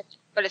call it a chocobo,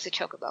 but it's a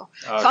chocobo.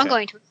 Okay. So I'm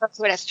going to refer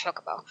to it as a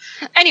chocobo.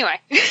 Anyway.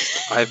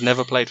 I've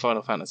never played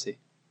Final Fantasy.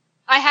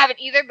 I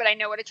haven't either, but I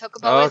know what a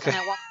chocobo is, okay. and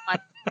I want one.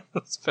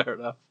 That's fair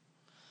enough.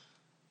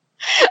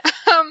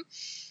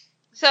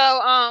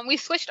 So we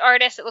switched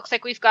artists. It looks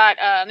like we've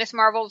got Miss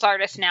Marvel's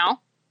artist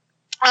now.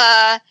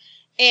 So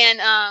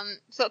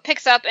it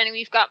picks up, and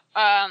we've got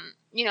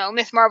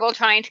Miss Marvel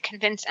trying to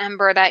convince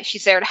Ember that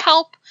she's there to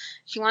help.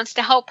 She wants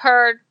to help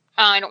her.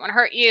 I don't want to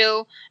hurt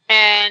you.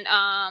 And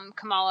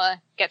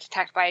Kamala gets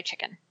attacked by a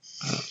chicken.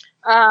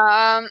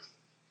 Why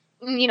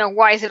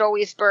is it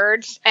always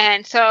birds?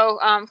 And so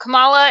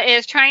Kamala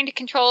is trying to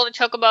control the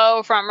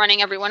chocobo from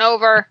running everyone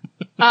over.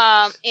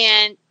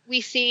 And we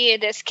see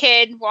this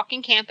kid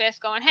walking campus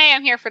going, "Hey,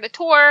 I'm here for the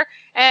tour."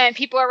 And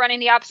people are running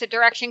the opposite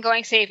direction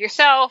going, "Save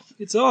yourself."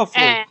 It's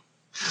awful. And,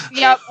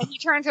 and he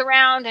turns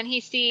around and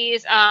he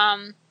sees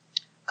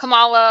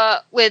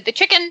Kamala with the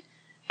chicken.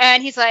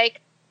 And he's like,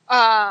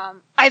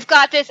 "I've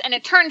got this." And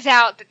it turns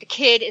out that the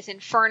kid is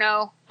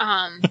Inferno,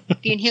 the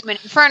Inhuman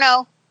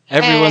Inferno.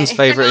 Everyone's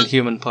favorite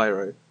Inhuman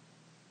Pyro.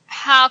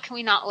 How can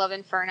we not love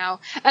Inferno?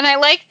 And I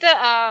like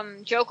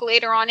the joke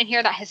later on in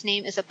here that his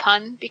name is a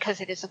pun,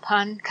 because it is a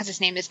pun, because his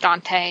name is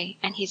Dante,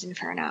 and he's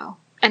Inferno.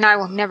 And I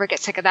will never get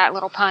sick of that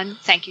little pun.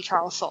 Thank you,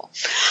 Charles Soule.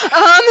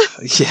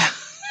 Yeah.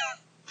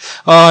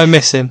 Oh, I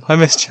miss him. I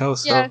miss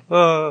Charles Soule. Yeah.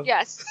 Oh.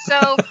 Yes.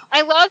 So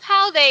I love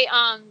how they,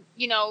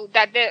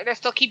 that they're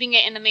still keeping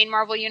it in the main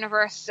Marvel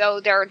universe. So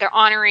they're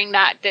honoring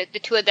that the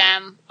two of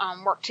them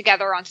work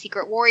together on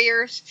Secret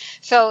Warriors.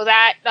 So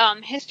that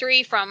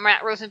history from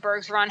Matt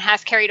Rosenberg's run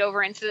has carried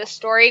over into this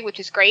story, which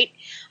is great.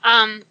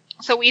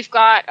 So we've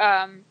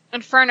got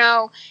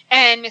Inferno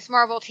and Miss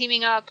Marvel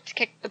teaming up to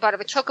kick the butt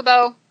of a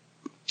chocobo,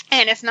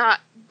 and it's not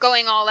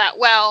going all that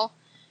well.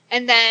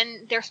 And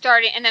then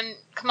and then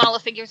Kamala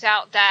figures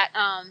out that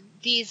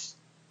these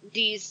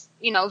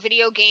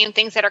video game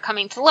things that are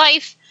coming to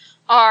life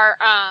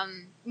are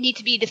need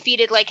to be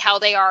defeated like how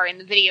they are in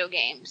the video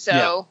game.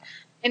 So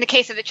in the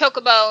case of the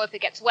chocobo, if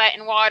it gets wet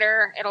in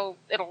water, it'll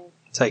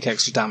take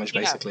extra damage,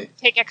 basically.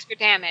 Take extra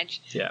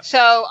damage. Yeah.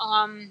 So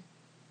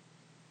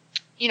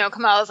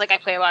Kamala's like, "I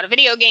play a lot of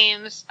video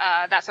games.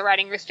 That's a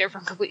riding rooster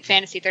from Complete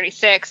Fantasy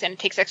 36, and it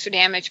takes extra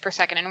damage per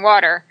second in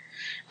water."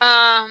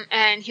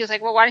 And he was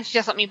like, "Well, why don't you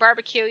just let me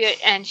barbecue it?"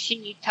 And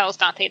she tells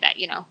Dante that,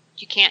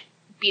 you can't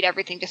beat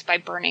everything just by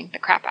burning the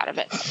crap out of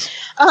it.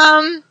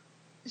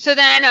 So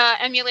then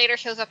Emulator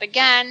shows up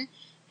again,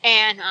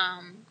 and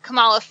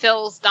Kamala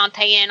fills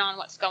Dante in on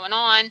what's going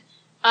on.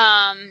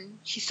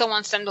 She still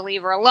wants them to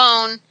leave her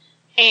alone,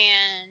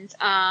 and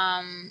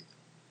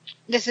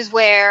this is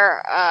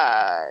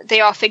where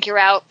they all figure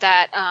out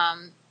that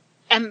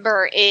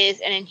Ember is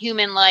an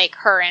Inhuman like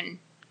her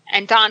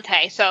and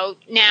Dante. So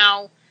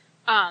now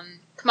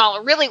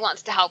Kamala really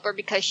wants to help her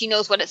because she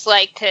knows what it's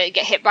like to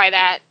get hit by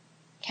that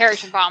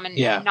terrorism bomb and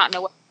not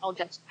know what the hell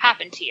just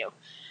happened to you.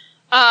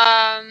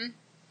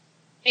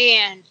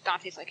 And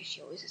Dante's like,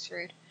 "She always is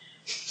rude."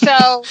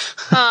 So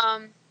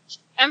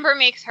Ember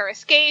makes her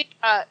escape.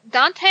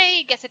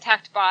 Dante gets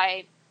attacked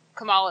by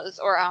Kamala's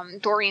or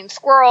Doreen's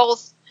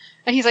squirrels,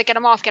 and he's like, "Get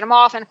him off, get him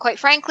off." And quite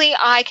frankly,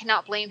 I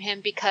cannot blame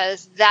him,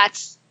 because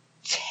that's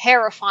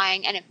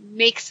terrifying and it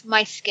makes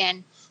my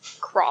skin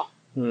crawl.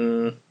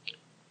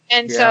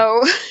 And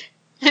Yeah.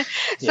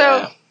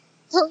 so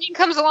Doreen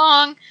comes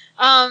along,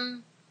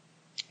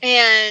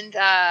 and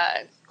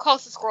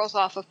calls the squirrels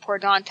off of poor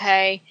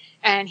Dante,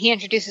 and he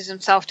introduces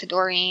himself to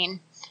Doreen.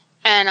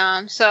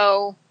 And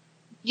so,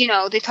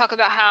 they talk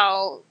about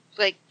how,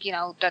 that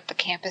the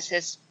campus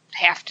is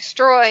half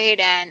destroyed,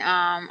 and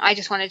I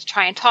just wanted to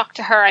try and talk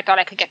to her. I thought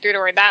I could get through to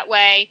her that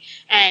way.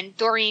 And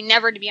Doreen,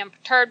 never to be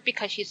unperturbed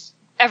because she's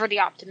ever the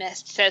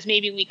optimist, says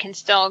maybe we can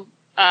still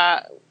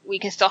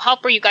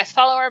help her. You guys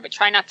follow her, but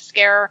try not to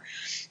scare her.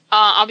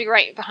 I'll be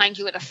right behind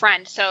you with a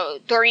friend. So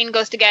Doreen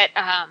goes to get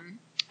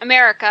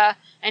America,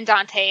 and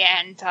Dante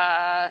and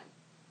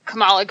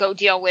Kamala go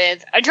deal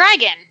with a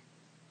dragon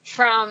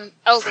from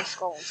Elder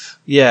Scrolls.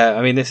 Yeah,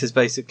 I mean, this is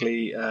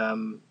basically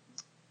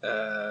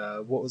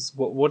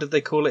what did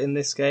they call it in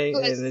this game?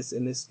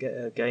 In this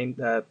game,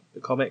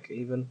 comic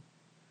even.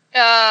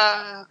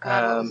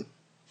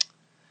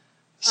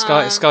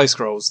 Sky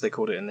Scrolls, they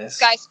called it in this.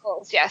 Sky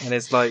Scrolls, yes. And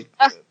it's like,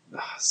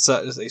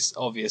 it's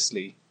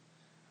obviously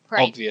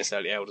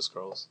Elder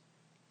Scrolls.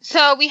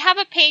 So we have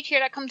a page here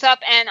that comes up,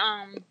 and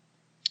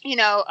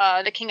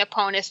the King of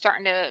Pwn is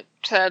starting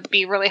to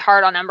be really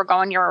hard on Ember,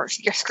 going, you're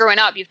screwing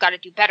up. You've got to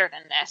do better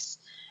than this.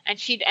 And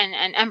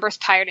and Ember's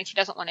tired, and she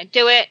doesn't want to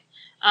do it.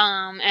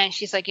 And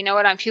she's like, you know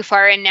what? I'm too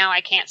far in now.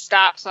 I can't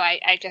stop. So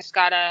I just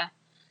gotta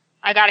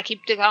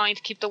keep going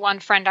to keep the one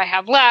friend I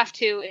have left,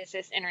 who is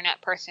this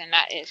internet person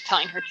that is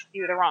telling her to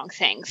do the wrong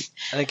things.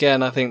 And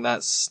again, I think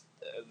that's,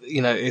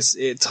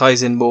 it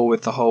ties in more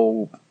with the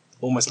whole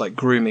almost like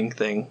grooming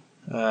thing.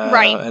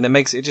 Right. And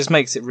it just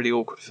makes it really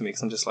awkward for me,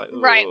 because I'm just like,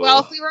 ugh. Right. Well,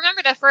 if we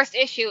remember the first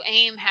issue,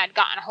 AIM had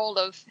gotten a hold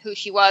of who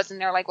she was, and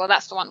they're like, well,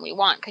 that's the one we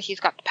want because she's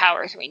got the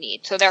powers we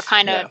need. So they're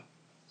kind of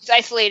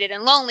isolated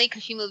and lonely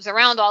because she moves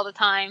around all the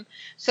time.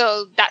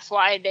 So that's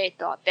why they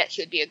thought that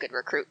she would be a good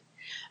recruit.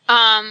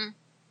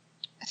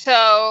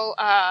 So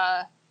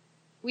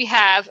we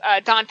have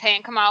Dante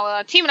and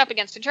Kamala teaming up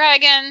against the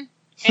dragon,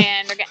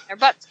 and they're getting their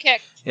butts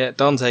kicked. Yeah,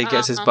 Dante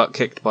gets his butt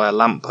kicked by a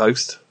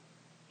lamppost.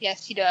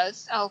 Yes, he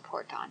does. Oh,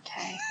 poor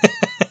Dante.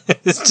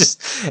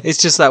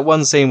 It's just that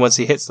one scene once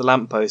he hits the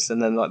lamppost,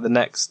 and then like the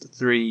next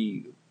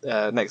three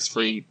like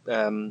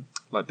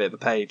bit of a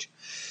page.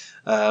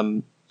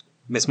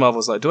 Miss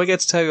Marvel's like, do I get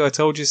to tell you I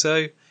told you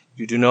so?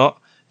 You do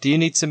not. Do you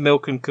need some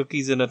milk and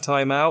cookies and a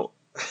timeout?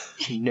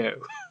 No.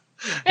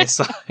 It's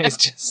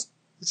just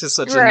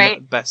such a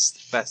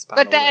best panel.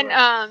 But then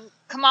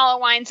Kamala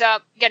winds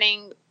up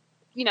getting,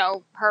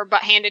 her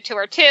butt handed to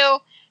her too,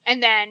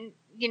 and then,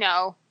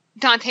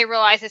 Dante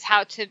realizes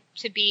how to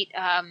beat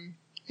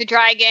the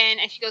dragon,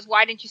 and she goes,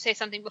 why didn't you say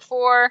something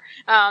before?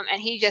 And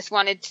he just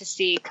wanted to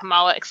see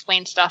Kamala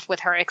explain stuff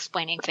with her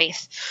explaining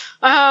face.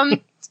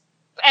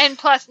 And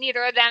plus,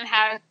 neither of them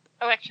have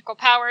electrical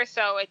power,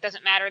 so it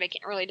doesn't matter. They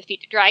can't really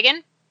defeat the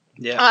dragon.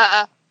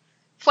 Yeah.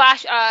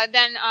 Flash,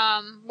 then,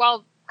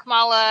 while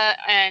Kamala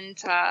and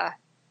Kamala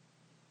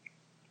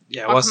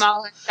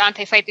and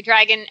Dante fight the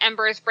dragon,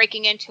 Ember is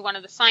breaking into one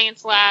of the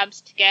science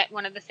labs to get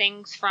one of the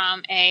things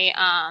from a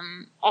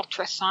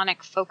ultrasonic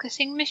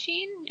imaging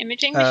machine.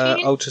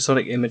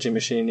 Ultrasonic imaging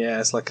machine, yeah.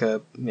 It's like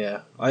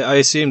I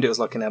assumed it was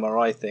like an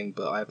MRI thing,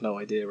 but I have no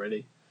idea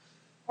really.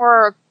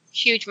 Or a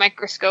huge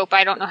microscope.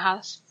 I don't know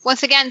how.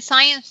 Once again,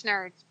 science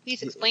nerds,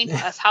 please explain to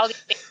us how these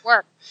things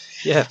work.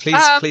 Yeah,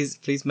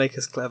 please make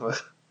us clever.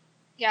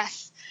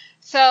 Yes.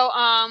 So,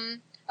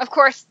 of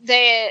course,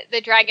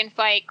 the dragon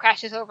fight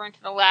crashes over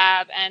into the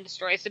lab and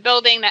destroys the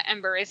building that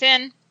Ember is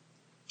in.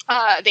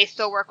 They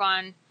still work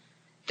on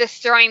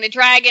destroying the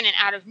dragon, and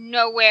out of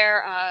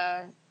nowhere,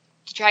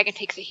 the dragon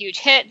takes a huge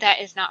hit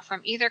that is not from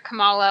either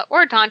Kamala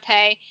or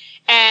Dante,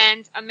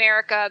 and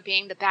America,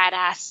 being the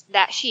badass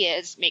that she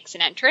is, makes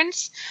an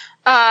entrance,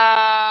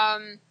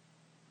 and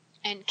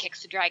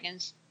kicks the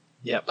dragon's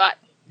butt.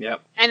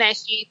 Yep. And then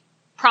she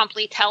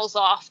promptly tells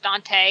off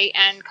Dante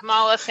and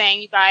Kamala,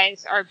 saying, you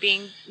guys are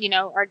being,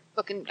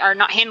 are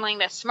not handling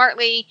this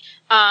smartly.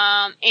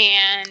 And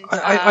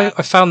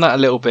I found that a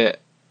little bit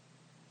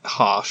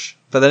harsh,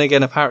 but then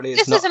again, apparently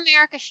it's this is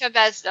America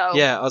Chavez, though.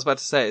 Yeah, I was about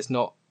to say it's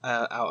not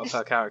out of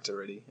her character,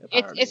 really.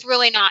 It's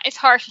really not. It's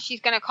harsh.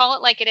 She's going to call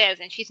it like it is,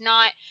 and she's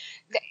not.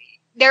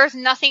 There's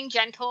nothing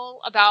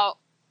gentle about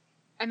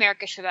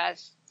America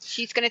Chavez.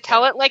 She's going to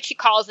tell it like she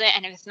calls it,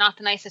 and if it's not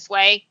the nicest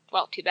way,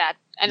 well, too bad.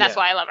 And that's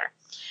why I love her.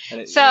 And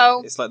it's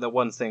like the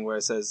one thing where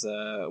it says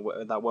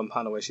that one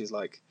panel where she's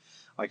like,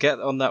 I get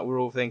on that we're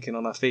all thinking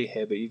on our feet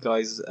here, but you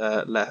guys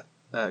let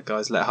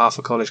half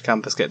a college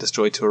campus get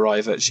destroyed to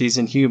arrive at She's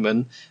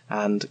Inhuman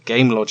and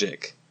game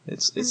logic.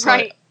 It's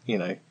right.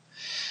 Like,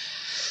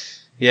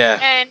 yeah.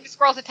 And the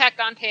squirrels attack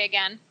Dante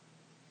again.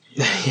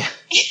 Yeah.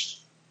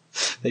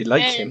 They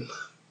like him.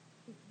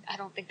 I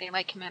don't think they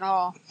like him at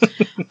all.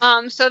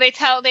 So they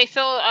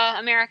fill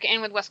America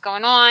in with what's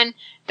going on,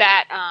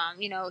 that,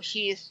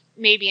 she's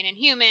maybe an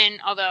Inhuman,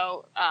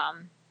 although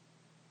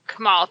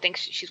Kamala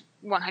thinks she's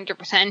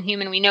 100%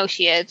 Inhuman. We know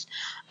she is.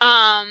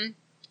 And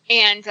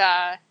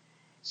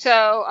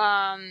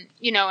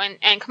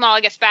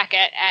Kamala gets back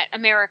at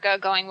America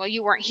going, well,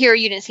 you weren't here.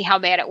 You didn't see how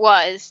bad it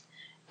was.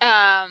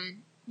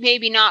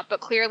 maybe not, but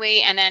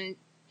clearly. And then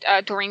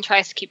Doreen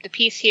tries to keep the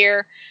peace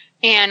here,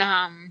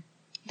 and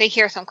they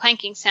hear some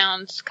clanking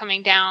sounds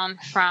coming down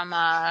from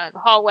the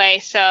hallway.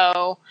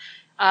 So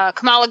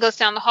Kamala goes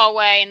down the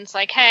hallway and it's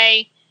like,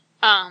 hey,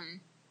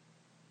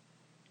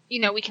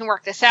 we can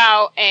work this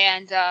out.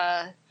 And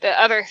the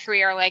other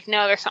three are like,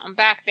 no, there's something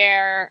back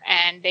there.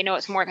 And they know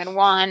it's more than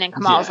one. And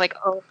Kamala's like,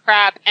 oh,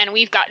 crap. And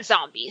we've got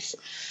zombies.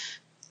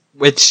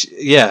 Which,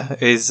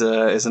 is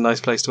a nice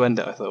place to end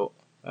it, I thought.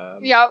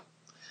 Yep.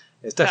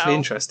 It's definitely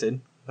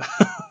interesting.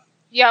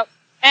 Yep.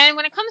 And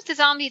when it comes to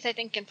zombies, I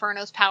think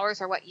Inferno's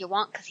powers are what you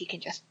want, because he can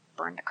just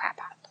burn the crap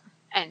out of them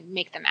and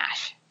make them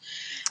ash.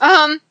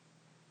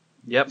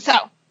 Yep.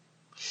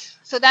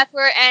 So that's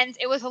where it ends.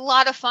 It was a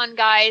lot of fun,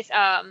 guys.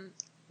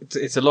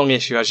 It's a long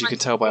issue, as you can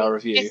tell by our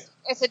review.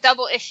 It's a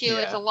double issue.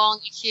 Yeah. It's a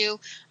long issue.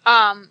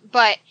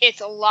 But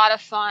it's a lot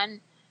of fun.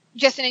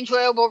 Just an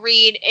enjoyable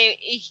read.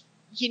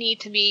 You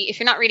need to be, if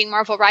you're not reading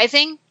Marvel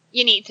Rising,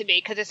 you need to be,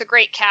 because it's a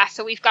great cast.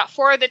 So we've got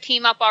 4 of the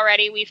team up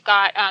already. We've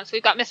got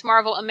Miss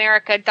Marvel,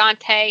 America,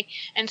 Dante,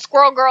 and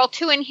Squirrel Girl,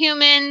 2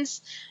 Inhumans,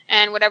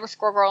 and whatever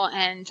Squirrel Girl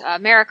and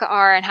America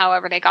are, and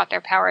however they got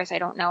their powers, I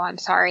don't know. I'm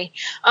sorry.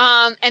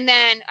 And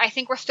then I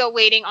think we're still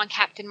waiting on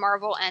Captain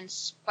Marvel and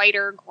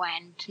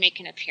Spider-Gwen to make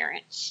an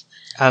appearance.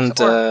 And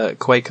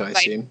Quake, I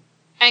assume.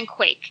 And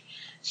Quake.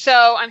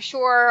 So I'm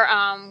sure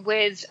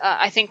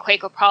I think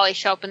Quake will probably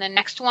show up in the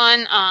next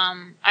one.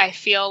 I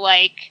feel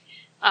like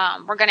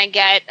we're going to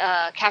get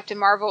Captain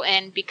Marvel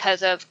in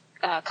because of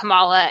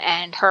Kamala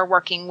and her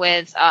working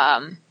with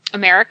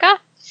America.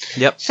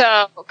 Yep.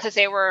 So, because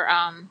they were,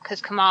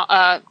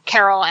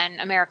 Carol and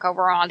America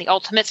were on the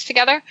Ultimates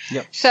together.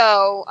 Yep.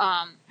 So,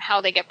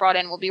 how they get brought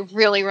in will be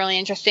really, really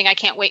interesting. I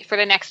can't wait for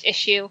the next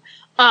issue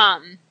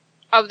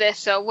of this.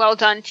 So, well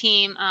done,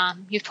 team.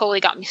 You've totally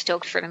got me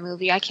stoked for the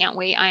movie. I can't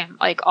wait. I am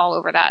all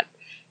over that.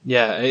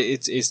 Yeah,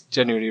 it's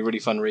genuinely a really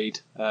fun read.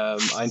 I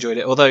enjoyed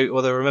it.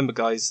 Although remember,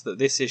 guys, that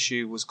this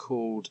issue was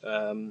called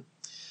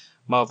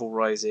Marvel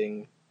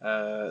Rising,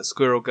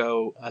 Squirrel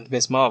Girl, and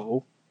Miss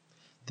Marvel.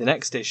 The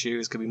next issue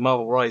is going to be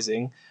Marvel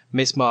Rising,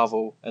 Miss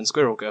Marvel, and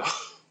Squirrel Girl.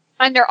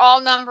 And they're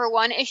all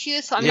 #1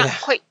 issues, so I'm not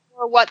quite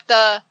sure what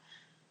the.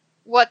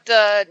 Well,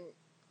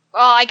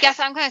 I guess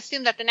I'm going to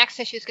assume that the next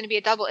issue is going to be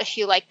a double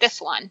issue like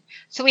this one.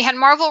 So we had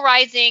Marvel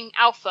Rising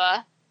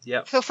Alpha.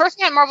 Yep. So first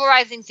we had Marvel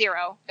Rising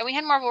 0, then we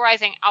had Marvel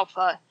Rising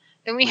Alpha,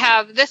 then we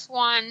have this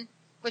one,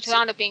 which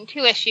wound up being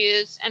 2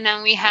 issues, and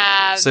then we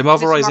have... So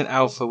Marvel Rising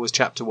Alpha was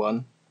Chapter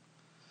 1.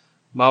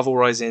 Marvel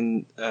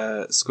Rising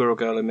Squirrel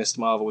Girl and Miss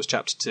Marvel was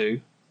Chapter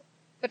 2.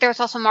 But there was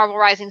also Marvel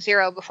Rising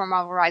 0 before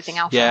Marvel Rising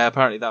Alpha. Yeah,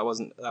 apparently that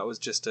was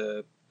just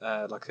a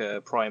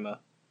primer.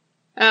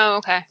 Oh,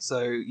 okay.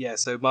 So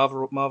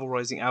Marvel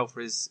Rising Alpha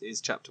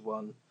is Chapter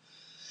 1.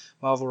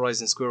 Marvel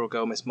Rising Squirrel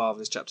Girl Miss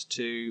Marvel is Chapter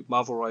 2.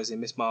 Marvel Rising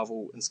Miss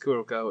Marvel and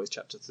Squirrel Girl is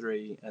Chapter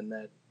 3, and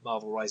then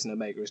Marvel Rising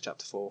Omega is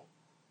Chapter 4.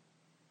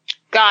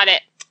 Got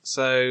it.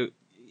 So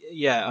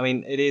yeah, I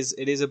mean it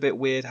is a bit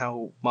weird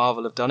how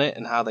Marvel have done it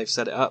and how they've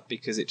set it up,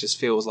 because it just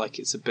feels like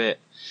it's a bit.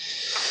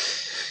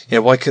 Yeah,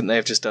 why couldn't they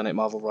have just done it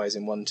Marvel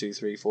Rising 1, 2,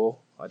 3, 4?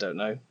 I don't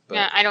know. But...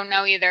 Yeah, I don't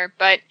know either.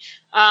 But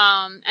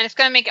and it's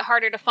going to make it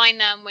harder to find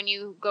them when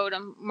you go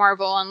to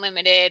Marvel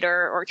Unlimited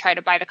or try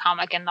to buy the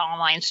comic in the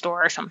online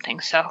store or something.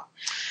 So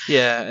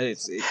yeah,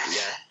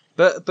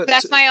 But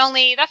that's my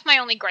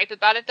only gripe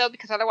about it, though,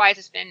 because otherwise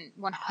it's been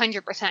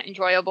 100%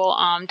 enjoyable.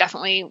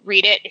 Definitely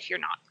read it if you're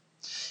not.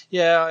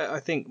 Yeah, I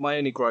think my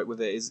only gripe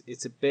with it is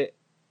it's a bit.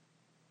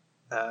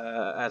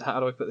 And how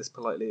do I put this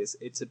politely?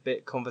 It's a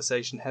bit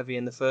conversation heavy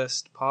in the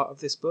first part of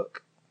this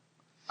book.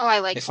 Oh, I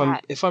like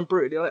that. If I'm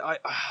brutally,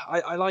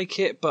 I like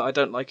it, but I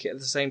don't like it at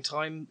the same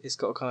time. It's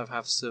got to kind of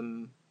have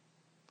some.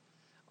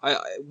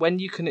 When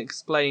you can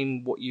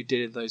explain what you did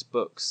in those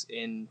books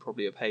in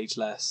probably a page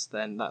less,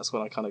 then that's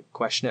when I kind of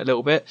question it a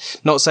little bit.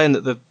 Not saying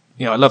that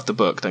I love the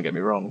book. Don't get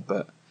me wrong,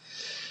 but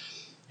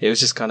it was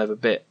just kind of a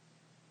bit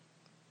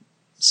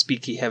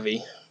speaky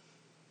heavy.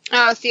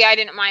 Oh, see, I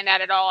didn't mind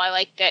that at all. I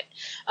liked it.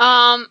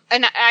 And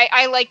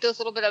I like those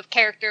little bit of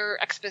character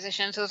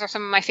expositions. Those are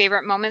some of my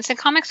favorite moments in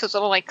comics. Those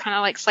little,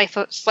 kind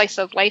of slice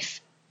of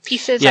life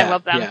pieces. Yeah, I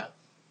love them.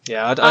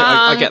 Yeah,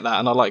 I get that,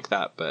 and I like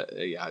that. But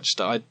I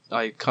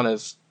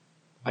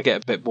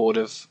get a bit bored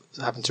of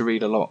having to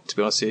read a lot, to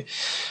be honest with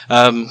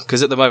you.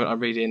 Because at the moment I'm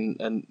reading,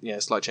 and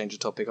slight change of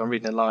topic, I'm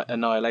reading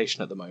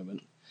Annihilation at the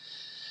moment.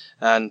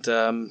 And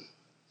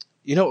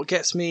you know what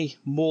gets me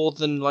more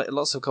than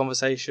lots of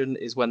conversation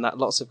is when that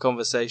lots of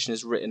conversation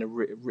is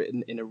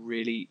written in a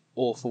really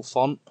awful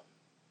font.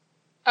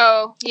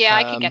 Oh, yeah,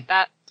 I can get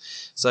that.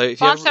 So if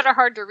fonts that are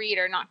hard to read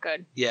are not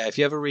good. Yeah, if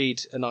you ever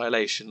read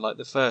Annihilation,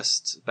 the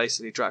first,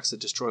 basically Drax the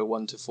Destroyer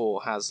 1 to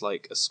 4 has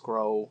a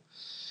scroll.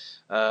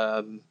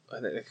 I think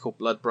they're called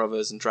Blood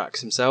Brothers and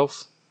Drax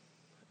himself,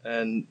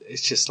 and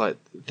it's just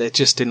they're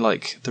just in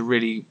the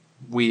really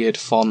weird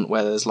font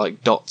where there's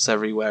dots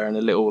everywhere and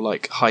a little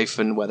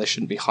hyphen where there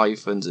shouldn't be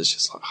hyphens. It's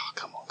just oh,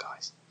 come on,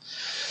 guys.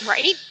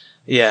 Right?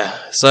 Yeah.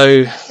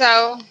 So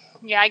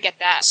yeah, I get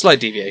that. Slight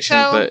deviation,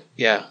 but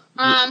yeah.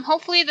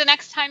 Hopefully the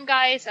next time,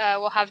 guys,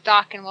 we'll have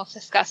Doc and we'll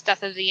discuss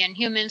Death of the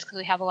Inhumans because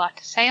we have a lot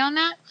to say on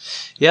that.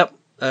 Yep.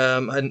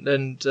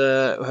 And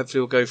hopefully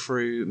we'll go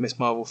through Miss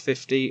Marvel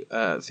 50.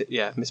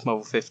 Miss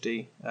Marvel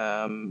 50,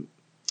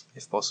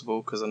 if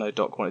possible, because I know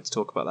Doc wanted to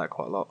talk about that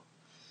quite a lot.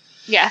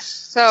 Yes.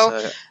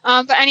 So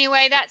but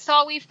anyway, that's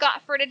all we've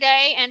got for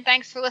today. And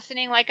thanks for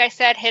listening. Like I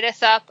said, hit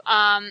us up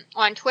on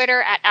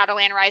Twitter at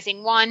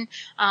AdelanRising1.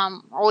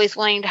 Always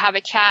willing to have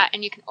a chat.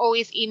 And you can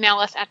always email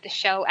us at the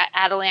show at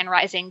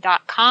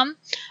adelanrising.com.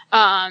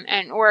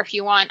 Or if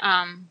you want,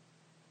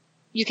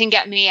 you can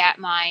get me at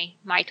my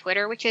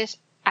Twitter, which is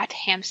at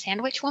Ham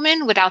Sandwich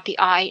Woman without the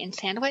I in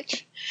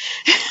sandwich.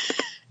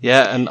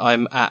 Yeah, and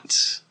I'm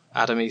at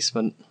Adam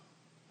Eastman.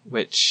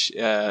 Which,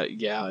 I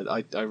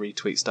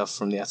retweet stuff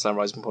from the Adelan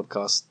Rising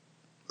podcast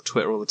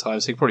Twitter all the time,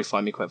 so you can probably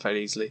find me quite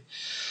very easily.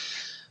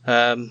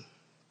 And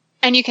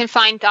you can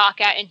find Doc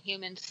at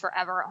Inhumans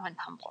Forever on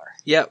Tumblr.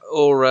 Yeah,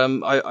 or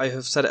I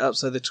have set it up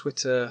so the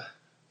Twitter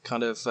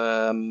kind of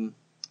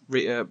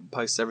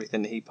posts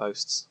everything that he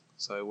posts,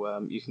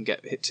 so you can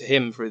get hit to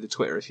him through the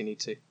Twitter if you need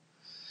to.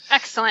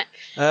 Excellent.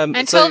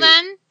 Until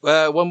then...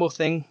 one more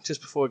thing,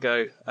 just before I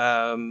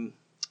go.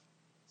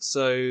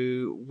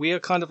 So we are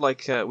kind of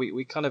like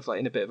we kind of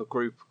like in a bit of a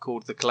group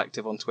called The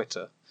Collective on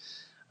Twitter,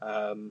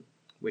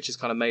 which is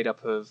kind of made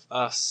up of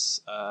us,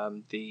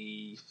 I'm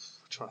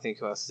trying to think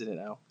who else is in it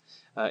now,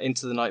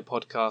 Into the Night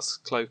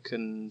podcast, Cloak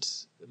and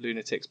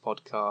Lunatics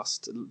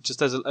podcast, just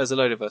there's a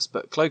load of us,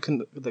 but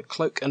the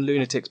Cloak and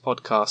Lunatics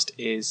podcast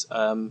is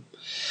going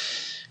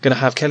to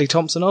have Kelly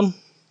Thompson on.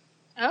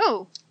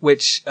 Oh.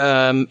 Which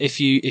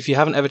if you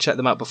haven't ever checked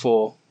them out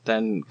before,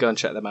 then go and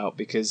check them out,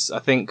 because I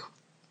think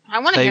I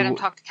want to hear them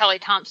talk to Kelly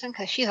Thompson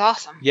because she's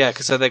awesome. Yeah,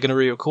 because so they're going to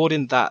be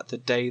recording that the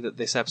day that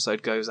this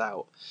episode goes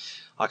out.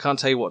 I can't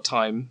tell you what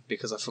time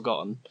because I've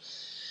forgotten.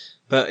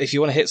 But if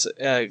you want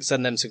to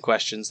send them some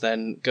questions,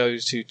 then go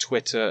to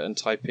Twitter and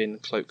type in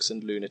Cloaks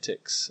and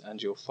Lunatics,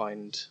 and you'll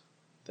find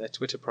their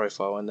Twitter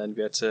profile, and then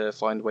be able to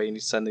find where you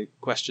need to send the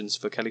questions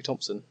for Kelly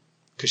Thompson,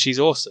 because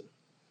she's awesome.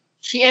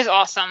 She is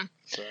awesome.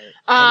 So,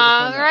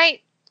 all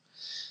right.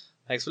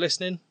 Thanks for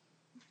listening.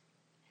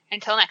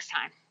 Until next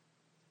time.